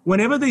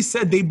 whenever they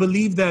said they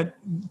believed that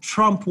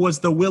Trump was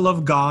the will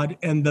of God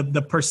and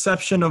the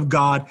perception of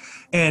God,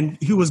 and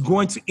he was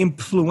going to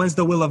influence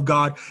the will of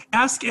God,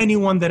 ask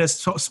anyone that has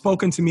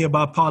spoken to me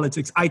about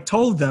politics. I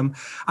told them,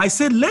 I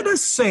said, let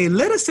us say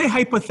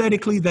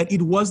hypothetically that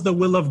it was the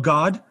will of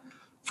God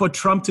for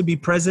Trump to be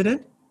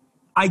president.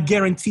 I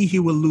guarantee he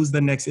will lose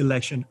the next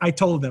election. I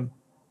told them.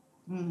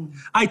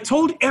 I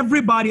told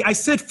everybody, I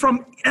said,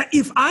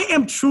 if I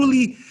am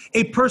truly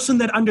a person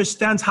that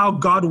understands how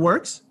God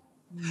works,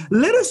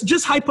 let us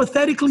just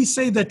hypothetically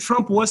say that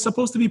Trump was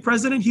supposed to be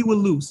president, he will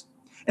lose.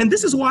 And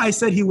this is why I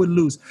said he would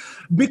lose.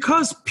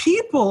 Because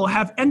people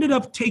have ended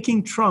up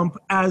taking Trump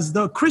as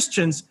the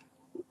Christians,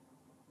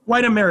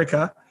 white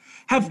America,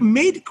 have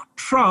made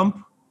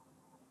Trump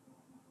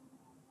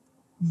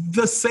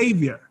the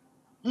savior.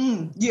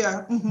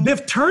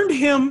 They've turned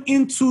him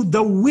into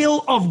the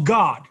will of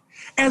God,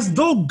 as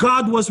though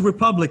God was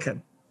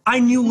Republican. I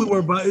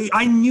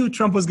knew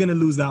Trump was going to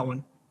lose that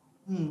one.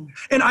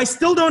 And I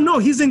still don't know.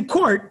 He's in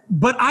court,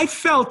 but I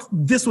felt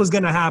this was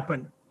going to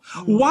happen.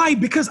 Why?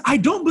 Because I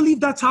don't believe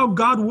that's how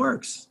God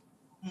works.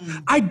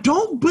 I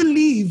don't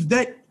believe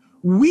that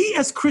we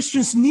as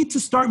Christians need to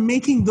start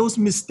making those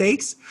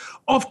mistakes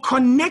of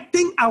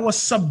connecting our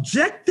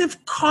subjective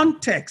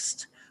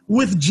context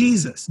with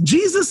Jesus.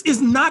 Jesus is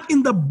not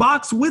in the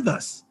box with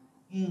us.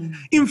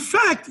 In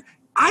fact,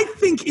 I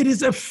think it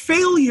is a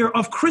failure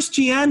of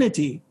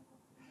Christianity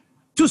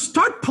to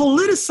start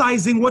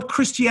politicizing what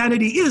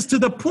Christianity is, to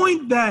the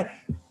point that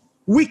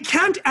we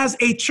can't as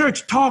a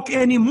church talk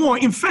anymore.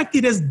 In fact,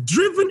 it has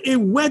driven a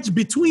wedge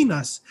between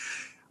us.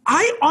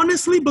 I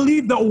honestly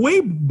believe the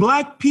way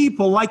Black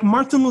people like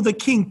Martin Luther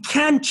King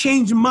can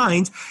change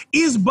minds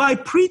is by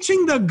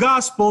preaching the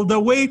gospel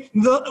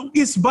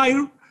is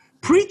by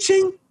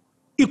preaching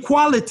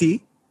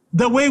equality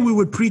the way we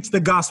would preach the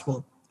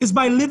gospel. Is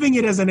by living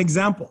it as an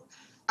example.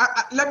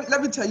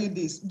 Let me tell you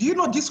this. Do you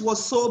know this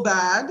was so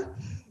bad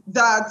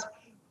that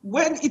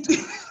when it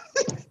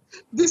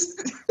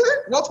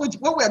what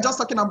we are just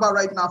talking about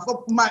right now,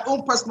 from my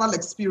own personal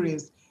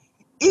experience,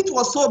 it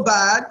was so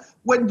bad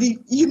when the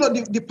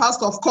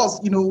pastor, of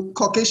course,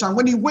 Caucasian,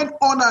 when he went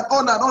on and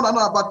on and on and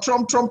on about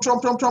Trump,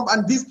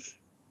 and this,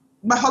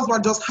 my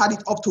husband just had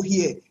it up to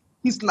here.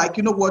 He's like,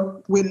 you know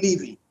what, we're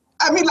leaving.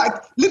 I mean,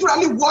 like,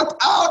 literally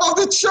walked out of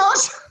the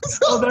church.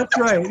 Oh, that's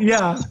right.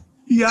 Yeah.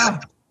 You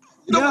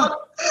know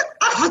what?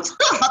 I had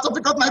to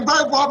pick up my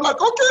Bible. I'm like,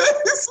 okay.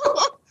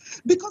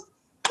 Because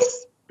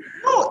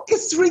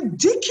it's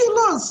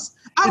ridiculous.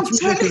 I'm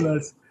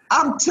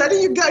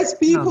telling you guys,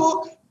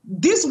 people,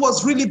 this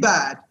was really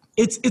bad.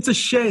 It's a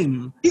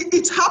shame.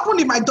 It happened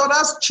in my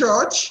daughter's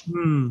church.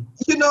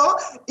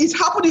 It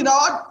happened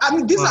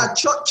in these are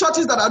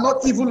churches that are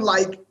not even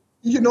like,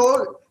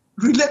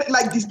 related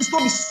like this. It's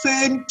not the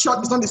same church,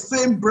 it's not the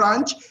same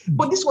branch,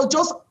 but this was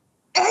just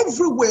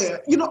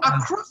everywhere,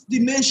 across the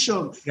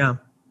nation.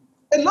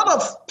 A lot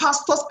of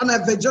pastors and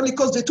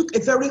evangelicals, they took a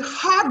very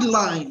hard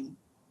line,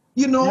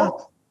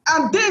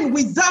 and then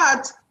with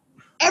that,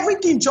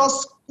 everything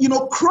just,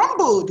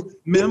 crumbled.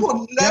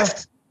 People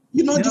left,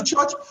 the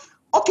church.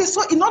 Okay,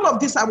 so in all of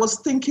this, I was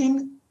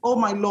thinking, oh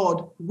my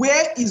Lord,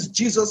 where is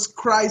Jesus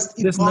Christ?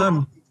 There's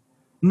none.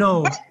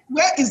 No.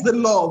 Where is the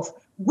love?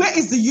 Where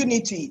is the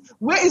unity?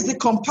 Where is the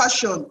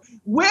compassion?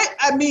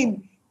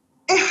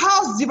 A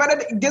house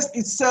divided against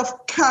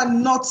itself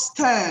cannot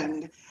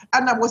stand.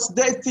 And I was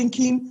there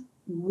thinking,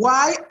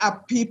 why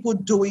are people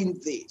doing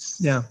this?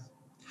 Yeah.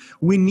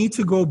 We need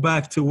to go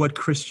back to what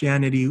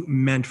Christianity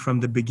meant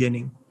from the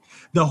beginning.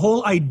 The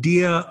whole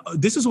idea,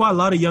 this is why a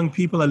lot of young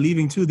people are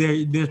leaving too.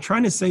 They're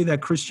trying to say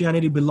that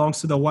Christianity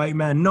belongs to the white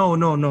man. No.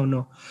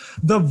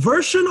 The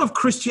version of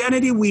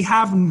Christianity we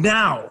have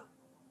now,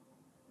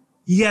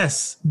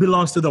 yes,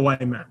 belongs to the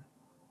white man.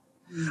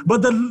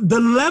 But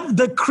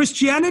the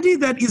Christianity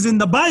that is in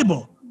the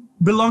Bible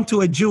belonged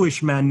to a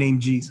Jewish man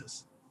named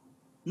Jesus.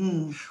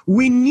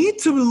 We need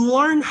to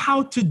learn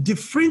how to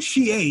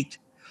differentiate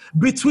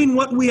between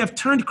what we have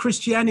turned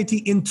Christianity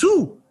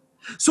into.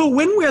 So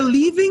when we're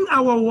leaving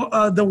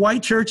the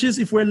white churches,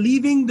 if we're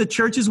leaving the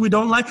churches we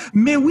don't like,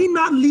 may we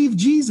not leave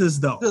Jesus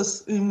though.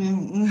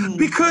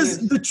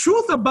 Because the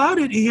truth about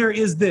it here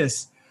is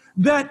this,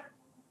 that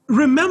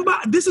remember,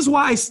 this is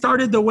why I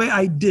started the way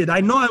I did. I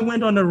know I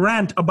went on a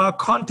rant about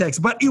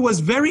context, but it was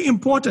very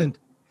important.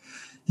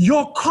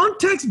 Your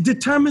context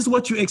determines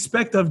what you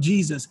expect of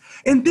Jesus.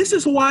 And this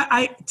is why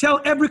I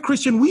tell every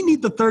Christian, we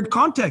need the third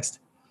context.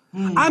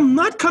 I'm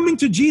not coming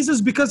to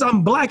Jesus because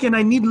I'm black and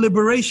I need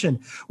liberation.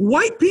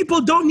 White people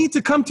don't need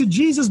to come to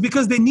Jesus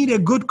because they need a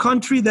good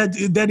country that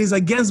is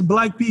against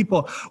black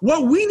people.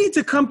 What we need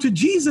to come to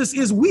Jesus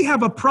is we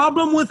have a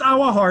problem with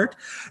our heart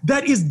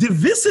that is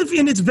divisive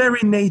in its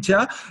very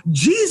nature.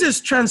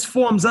 Jesus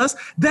transforms us,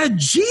 that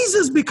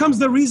Jesus becomes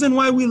the reason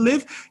why we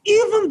live.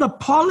 Even the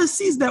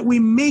policies that we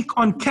make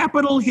on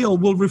Capitol Hill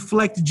will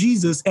reflect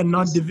Jesus and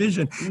not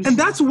division. And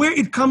that's where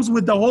it comes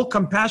with the whole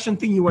compassion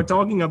thing you were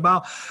talking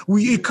about.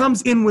 It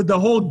comes in with the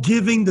whole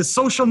giving, the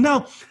social.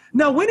 Now,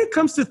 when it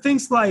comes to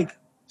things like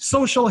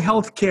social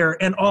health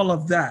care and all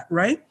of that,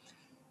 right?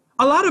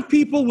 A lot of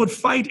people would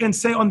fight and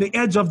say on the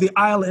edge of the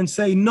aisle and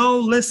say, no,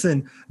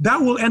 listen, that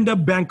will end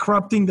up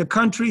bankrupting the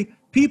country.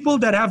 People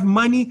that have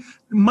money,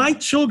 my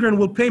children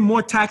will pay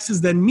more taxes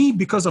than me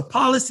because of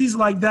policies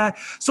like that.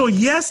 So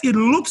yes, it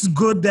looks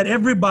good that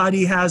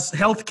everybody has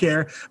health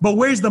care, but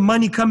where's the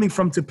money coming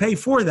from to pay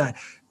for that?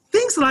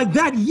 Things like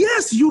that,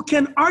 yes, you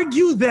can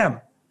argue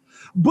them.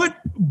 But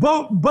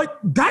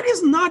that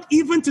is not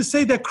even to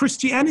say that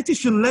Christianity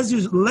should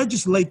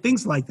legislate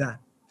things like that.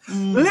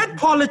 Let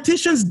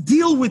politicians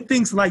deal with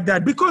things like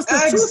that, because the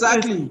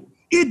truth is,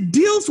 it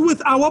deals with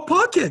our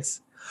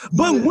pockets.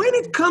 But when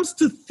it comes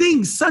to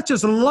things such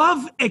as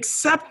love,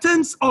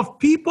 acceptance of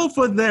people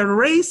for their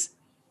race,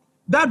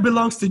 that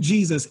belongs to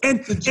Jesus.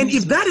 And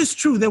if that is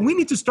true, then we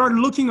need to start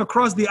looking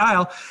across the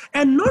aisle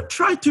and not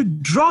try to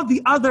draw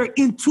the other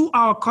into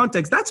our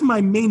context. That's my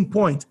main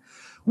point.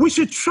 We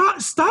should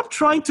stop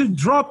trying to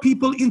draw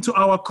people into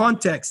our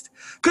context,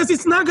 because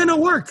it's not going to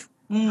work.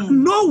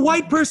 No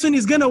white person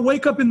is going to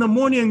wake up in the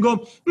morning and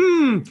go,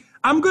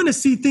 I'm going to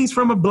see things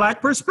from a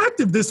black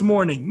perspective this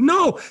morning.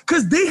 No,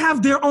 because they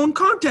have their own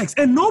context.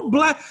 And no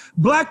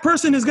black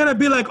person is going to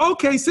be like,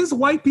 okay, since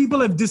white people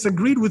have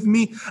disagreed with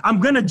me, I'm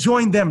going to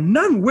join them.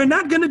 None. We're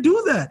not going to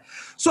do that.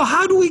 So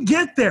how do we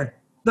get there?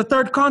 The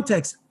third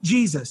context,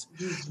 Jesus.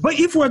 But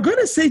if we're going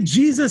to say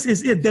Jesus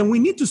is it, then we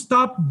need to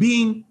stop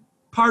being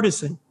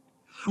partisan.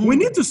 We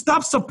need to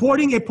stop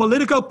supporting a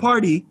political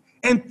party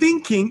and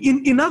thinking,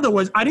 in other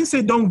words, I didn't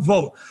say don't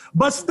vote,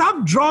 but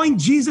stop drawing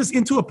Jesus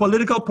into a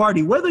political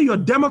party, whether you're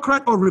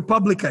Democrat or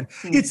Republican.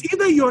 It's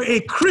either you're a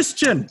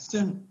Christian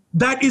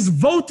that is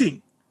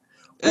voting,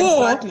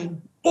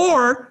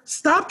 or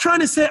stop trying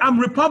to say I'm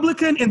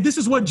Republican and this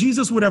is what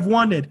Jesus would have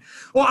wanted,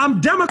 or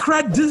I'm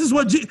Democrat, this is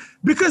what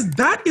because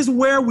that is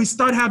where we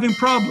start having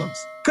problems,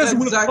 because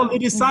we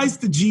politicize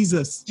to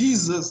Jesus.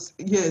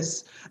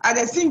 Yes. And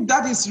I think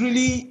that is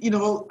really,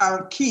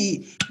 our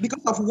key,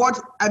 because of what,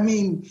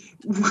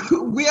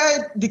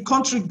 where the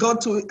country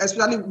got to,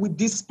 especially with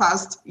this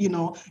past,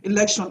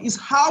 election, is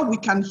how we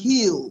can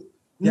heal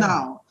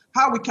now,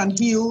 how we can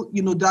heal,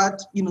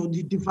 that,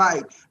 the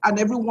divide, and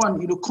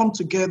everyone, come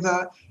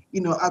together,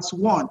 as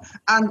one,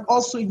 and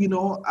also,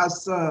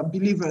 as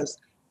believers.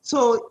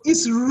 So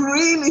it's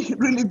really,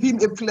 really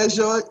been a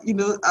pleasure,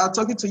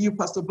 talking to you,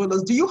 Pastor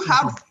Bullus. Do you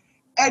have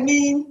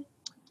anything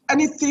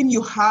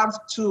you have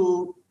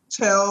to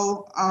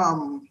tell,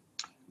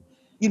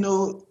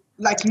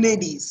 like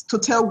ladies, to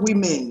tell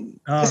women,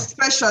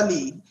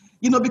 especially,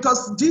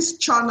 because this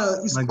channel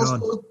is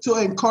also to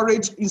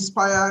encourage,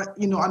 inspire,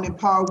 and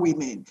empower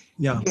women.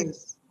 Yeah.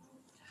 Yes.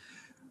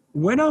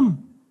 When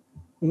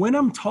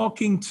I'm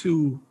talking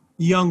to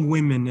young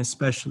women,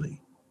 especially,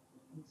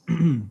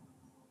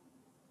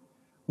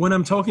 when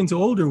I'm talking to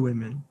older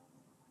women,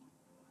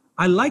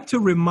 I like to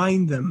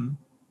remind them.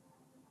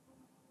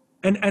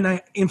 And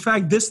I, in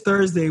fact, this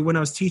Thursday when I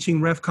was teaching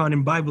RefCon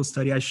in Bible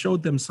study, I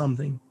showed them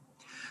something,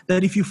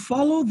 that if you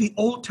follow the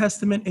Old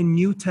Testament and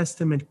New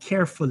Testament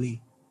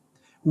carefully,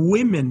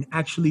 women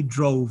actually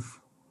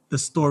drove the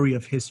story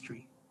of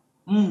history.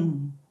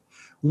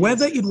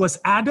 Whether it was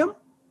Adam,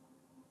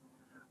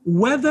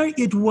 whether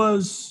it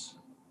was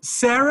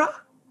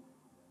Sarah,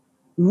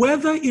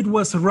 whether it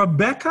was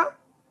Rebecca,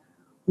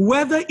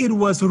 whether it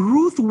was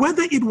Ruth,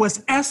 whether it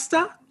was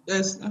Esther,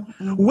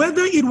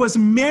 whether it was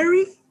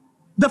Mary,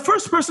 the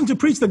first person to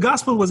preach the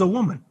gospel was a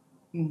woman.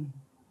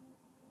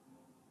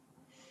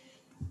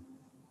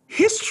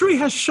 History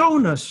has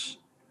shown us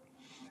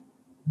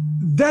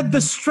that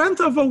the strength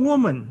of a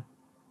woman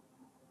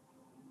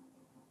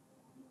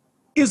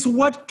is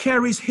what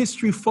carries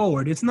history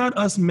forward. It's not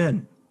us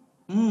men.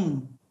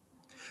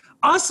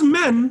 Us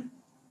men,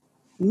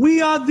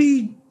 we are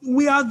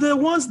the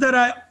ones that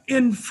are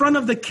in front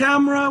of the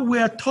camera. We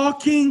are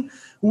talking,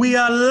 we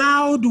are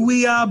loud,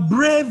 we are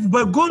brave,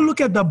 but go look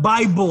at the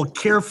Bible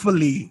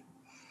carefully.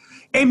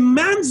 A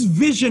man's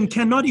vision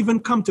cannot even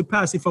come to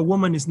pass if a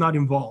woman is not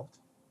involved.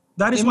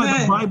 That is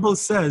why the Bible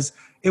says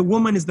a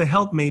woman is the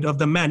helpmate of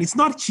the man. It's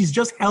not she's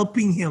just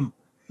helping him.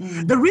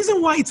 The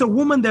reason why it's a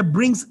woman that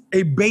brings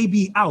a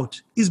baby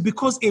out is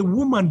because a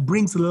woman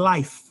brings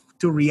life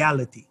to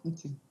reality.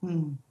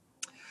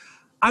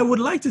 I would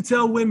like to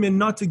tell women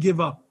not to give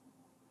up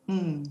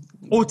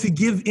or to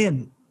give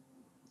in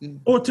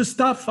or to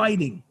stop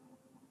fighting.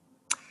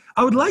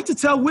 I would like to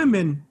tell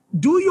women,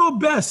 do your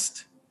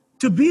best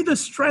to be the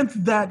strength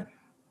that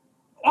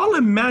all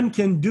a man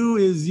can do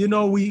is,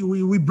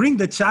 we bring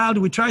the child,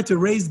 we try to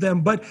raise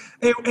them, but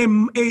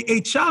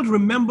a child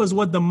remembers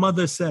what the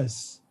mother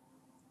says.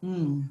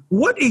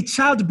 What a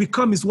child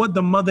becomes is what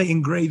the mother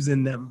engraves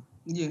in them.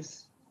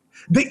 Yes.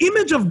 The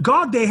image of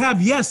God they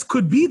have, yes,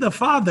 could be the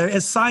father,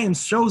 as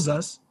science shows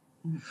us,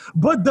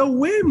 but the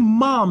way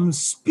mom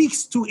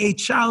speaks to a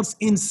child's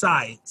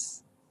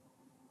insides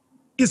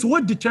is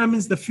what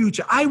determines the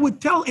future. I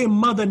would tell a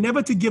mother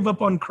never to give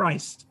up on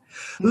Christ.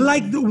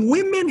 Like the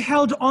women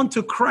held on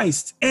to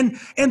Christ. And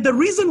the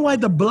reason why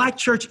the Black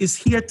church is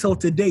here till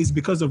today is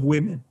because of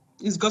women.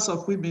 It's because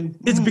of women.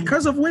 It's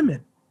because of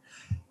women.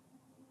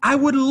 I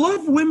would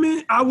love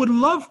women. I would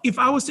love if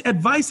I was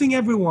advising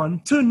everyone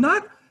to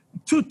not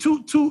to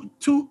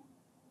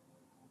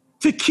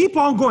keep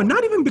on going,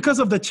 not even because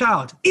of the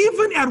child,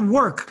 even at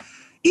work,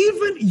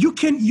 even you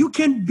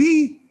can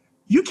be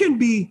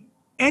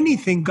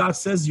anything God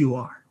says you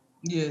are.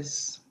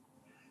 Yes.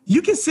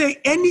 You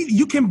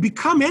can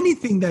become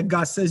anything that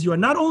God says you are.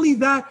 Not only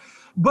that,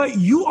 but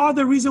you are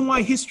the reason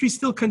why history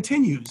still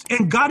continues.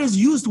 And God has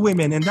used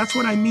women, and that's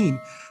what I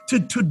mean, to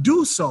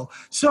do so.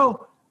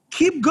 So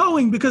keep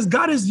going, because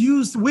God has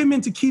used women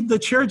to keep the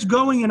church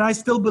going, and I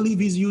still believe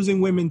he's using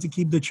women to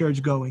keep the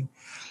church going.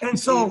 And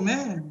so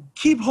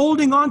keep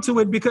holding on to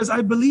it, because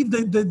I believe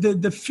that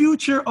the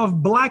future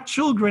of Black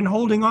children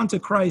holding on to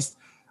Christ,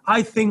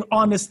 I think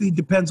honestly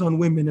depends on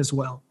women as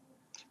well.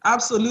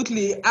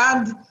 Absolutely.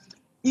 And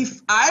if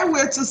I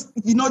were to,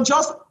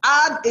 just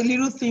add a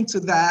little thing to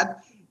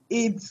that,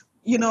 it's,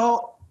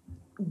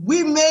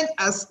 women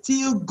are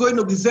still going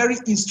to be very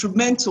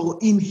instrumental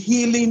in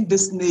healing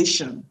this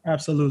nation.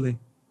 Absolutely.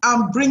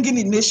 And bringing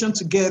the nation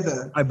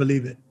together. I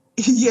believe it.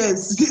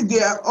 Yes,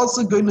 they are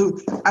also going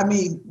to,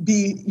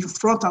 be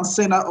front and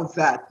center of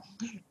that.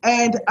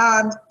 And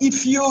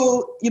if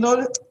you,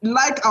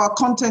 like our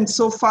content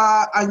so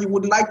far and you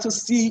would like to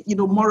see,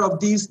 more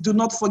of this, do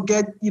not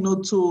forget,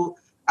 to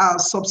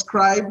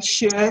subscribe,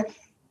 share,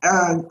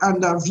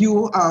 and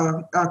view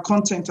our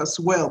content as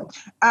well.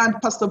 And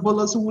Pastor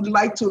Bullus, we would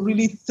like to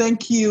really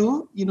thank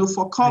you,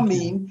 for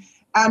coming.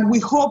 And we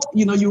hope,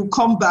 you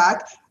come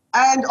back.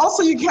 And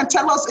also you can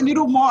tell us a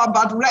little more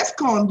about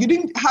RefCon. You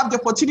didn't have the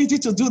opportunity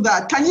to do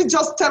that. Can you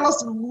just tell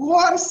us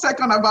 1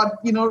 second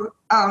about,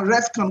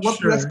 RefCon, what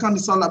RefCon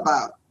is all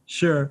about?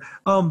 Sure.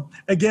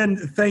 Again,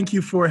 thank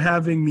you for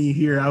having me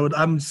here.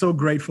 I'm so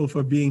grateful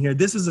for being here.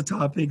 This is a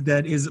topic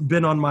that has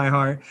been on my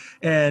heart,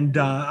 and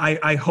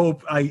I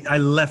hope I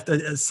left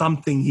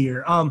something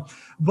here. Yes,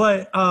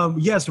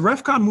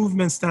 RefCon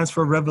movement stands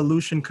for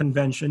Revolution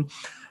Convention.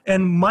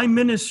 And my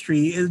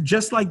ministry is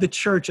just like the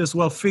church as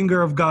well,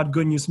 Finger of God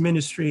Good News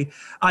Ministry.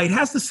 It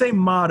has the same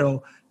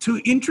motto, to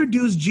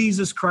introduce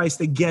Jesus Christ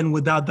again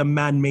without the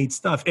man-made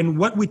stuff. And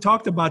what we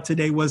talked about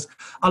today was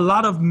a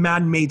lot of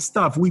man-made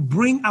stuff. We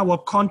bring our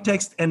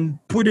context and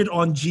put it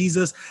on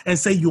Jesus and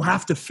say, you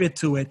have to fit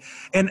to it.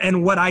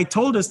 And what I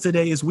told us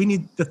today is we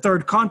need the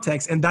third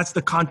context, and that's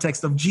the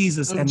context of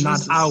Jesus and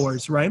not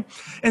ours, right?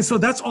 And so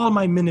that's all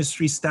my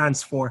ministry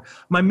stands for.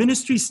 My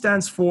ministry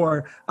stands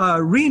for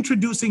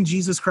reintroducing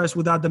Jesus Christ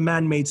without the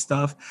man-made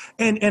stuff.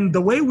 And the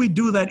way we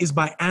do that is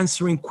by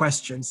answering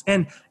questions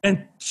and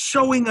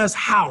showing us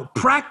how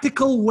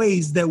practical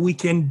ways that we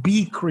can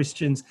be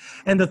Christians.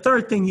 And the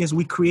third thing is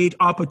we create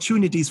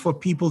opportunities for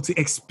people to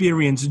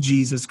experience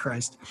Jesus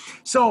Christ.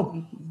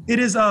 So it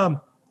is,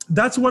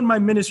 that's what my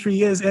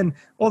ministry is. And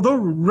although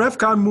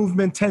RefCon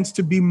movement tends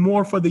to be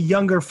more for the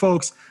younger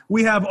folks,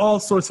 we have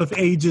all sorts of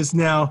ages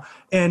now,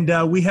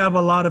 and we have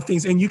a lot of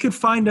things. And you can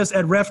find us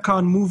at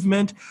RefCon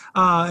Movement,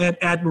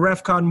 at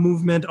RefCon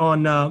Movement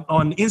on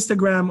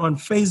Instagram, on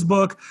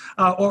Facebook,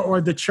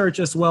 or the church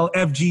as well,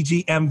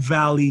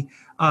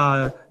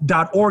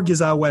 FGGMValley.org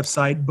is our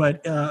website,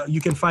 but you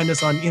can find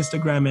us on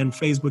Instagram and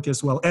Facebook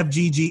as well,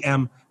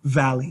 FGGM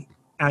Valley.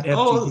 at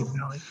FGD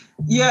Valley.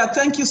 Yeah,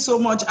 thank you so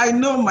much. I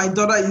know my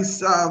daughter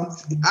is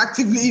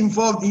actively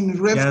involved in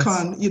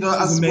RevCon, She's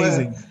as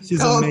amazing. well.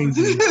 She's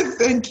amazing.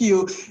 Thank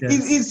you.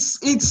 Yes.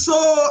 It's so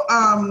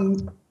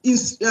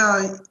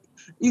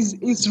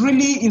it's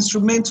really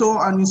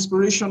instrumental and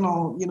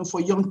inspirational,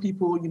 for young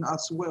people,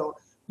 as well.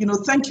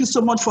 Thank you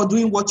so much for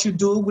doing what you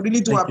do. We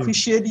really do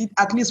appreciate it.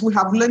 At least we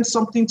have learned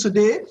something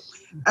today,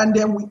 and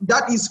then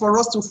that is for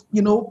us to,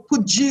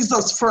 put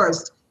Jesus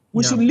first.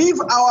 We should leave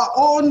our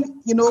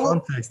own,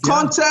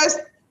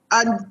 context,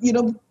 and,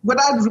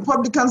 whether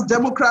Republicans,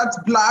 Democrats,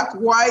 black,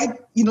 white,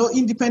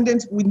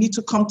 independent, we need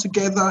to come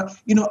together,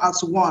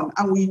 as one.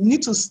 And we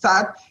need to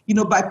start,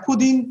 by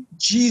putting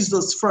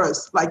Jesus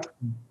first. Like,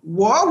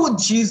 what would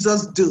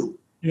Jesus do?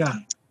 Yeah.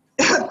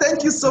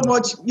 Thank you so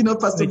much,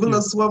 Pastor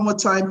Bullus, one more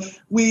time.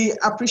 We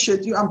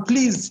appreciate you. And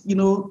please,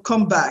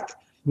 come back.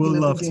 We'll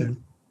love to.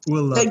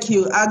 Thank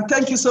you. And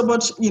thank you so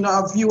much,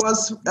 our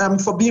viewers,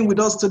 for being with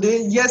us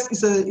today. Yes,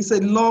 it's a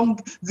long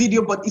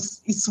video, but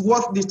it's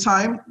worth the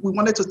time. We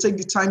wanted to take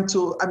the time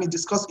to,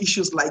 discuss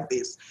issues like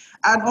this.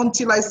 And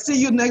until I see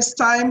you next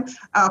time,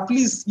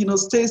 please,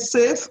 stay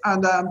safe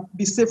and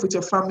be safe with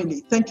your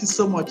family. Thank you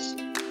so much.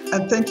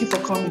 And thank you for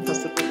coming,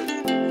 Pastor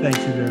Bullus. Thank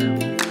you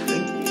very much.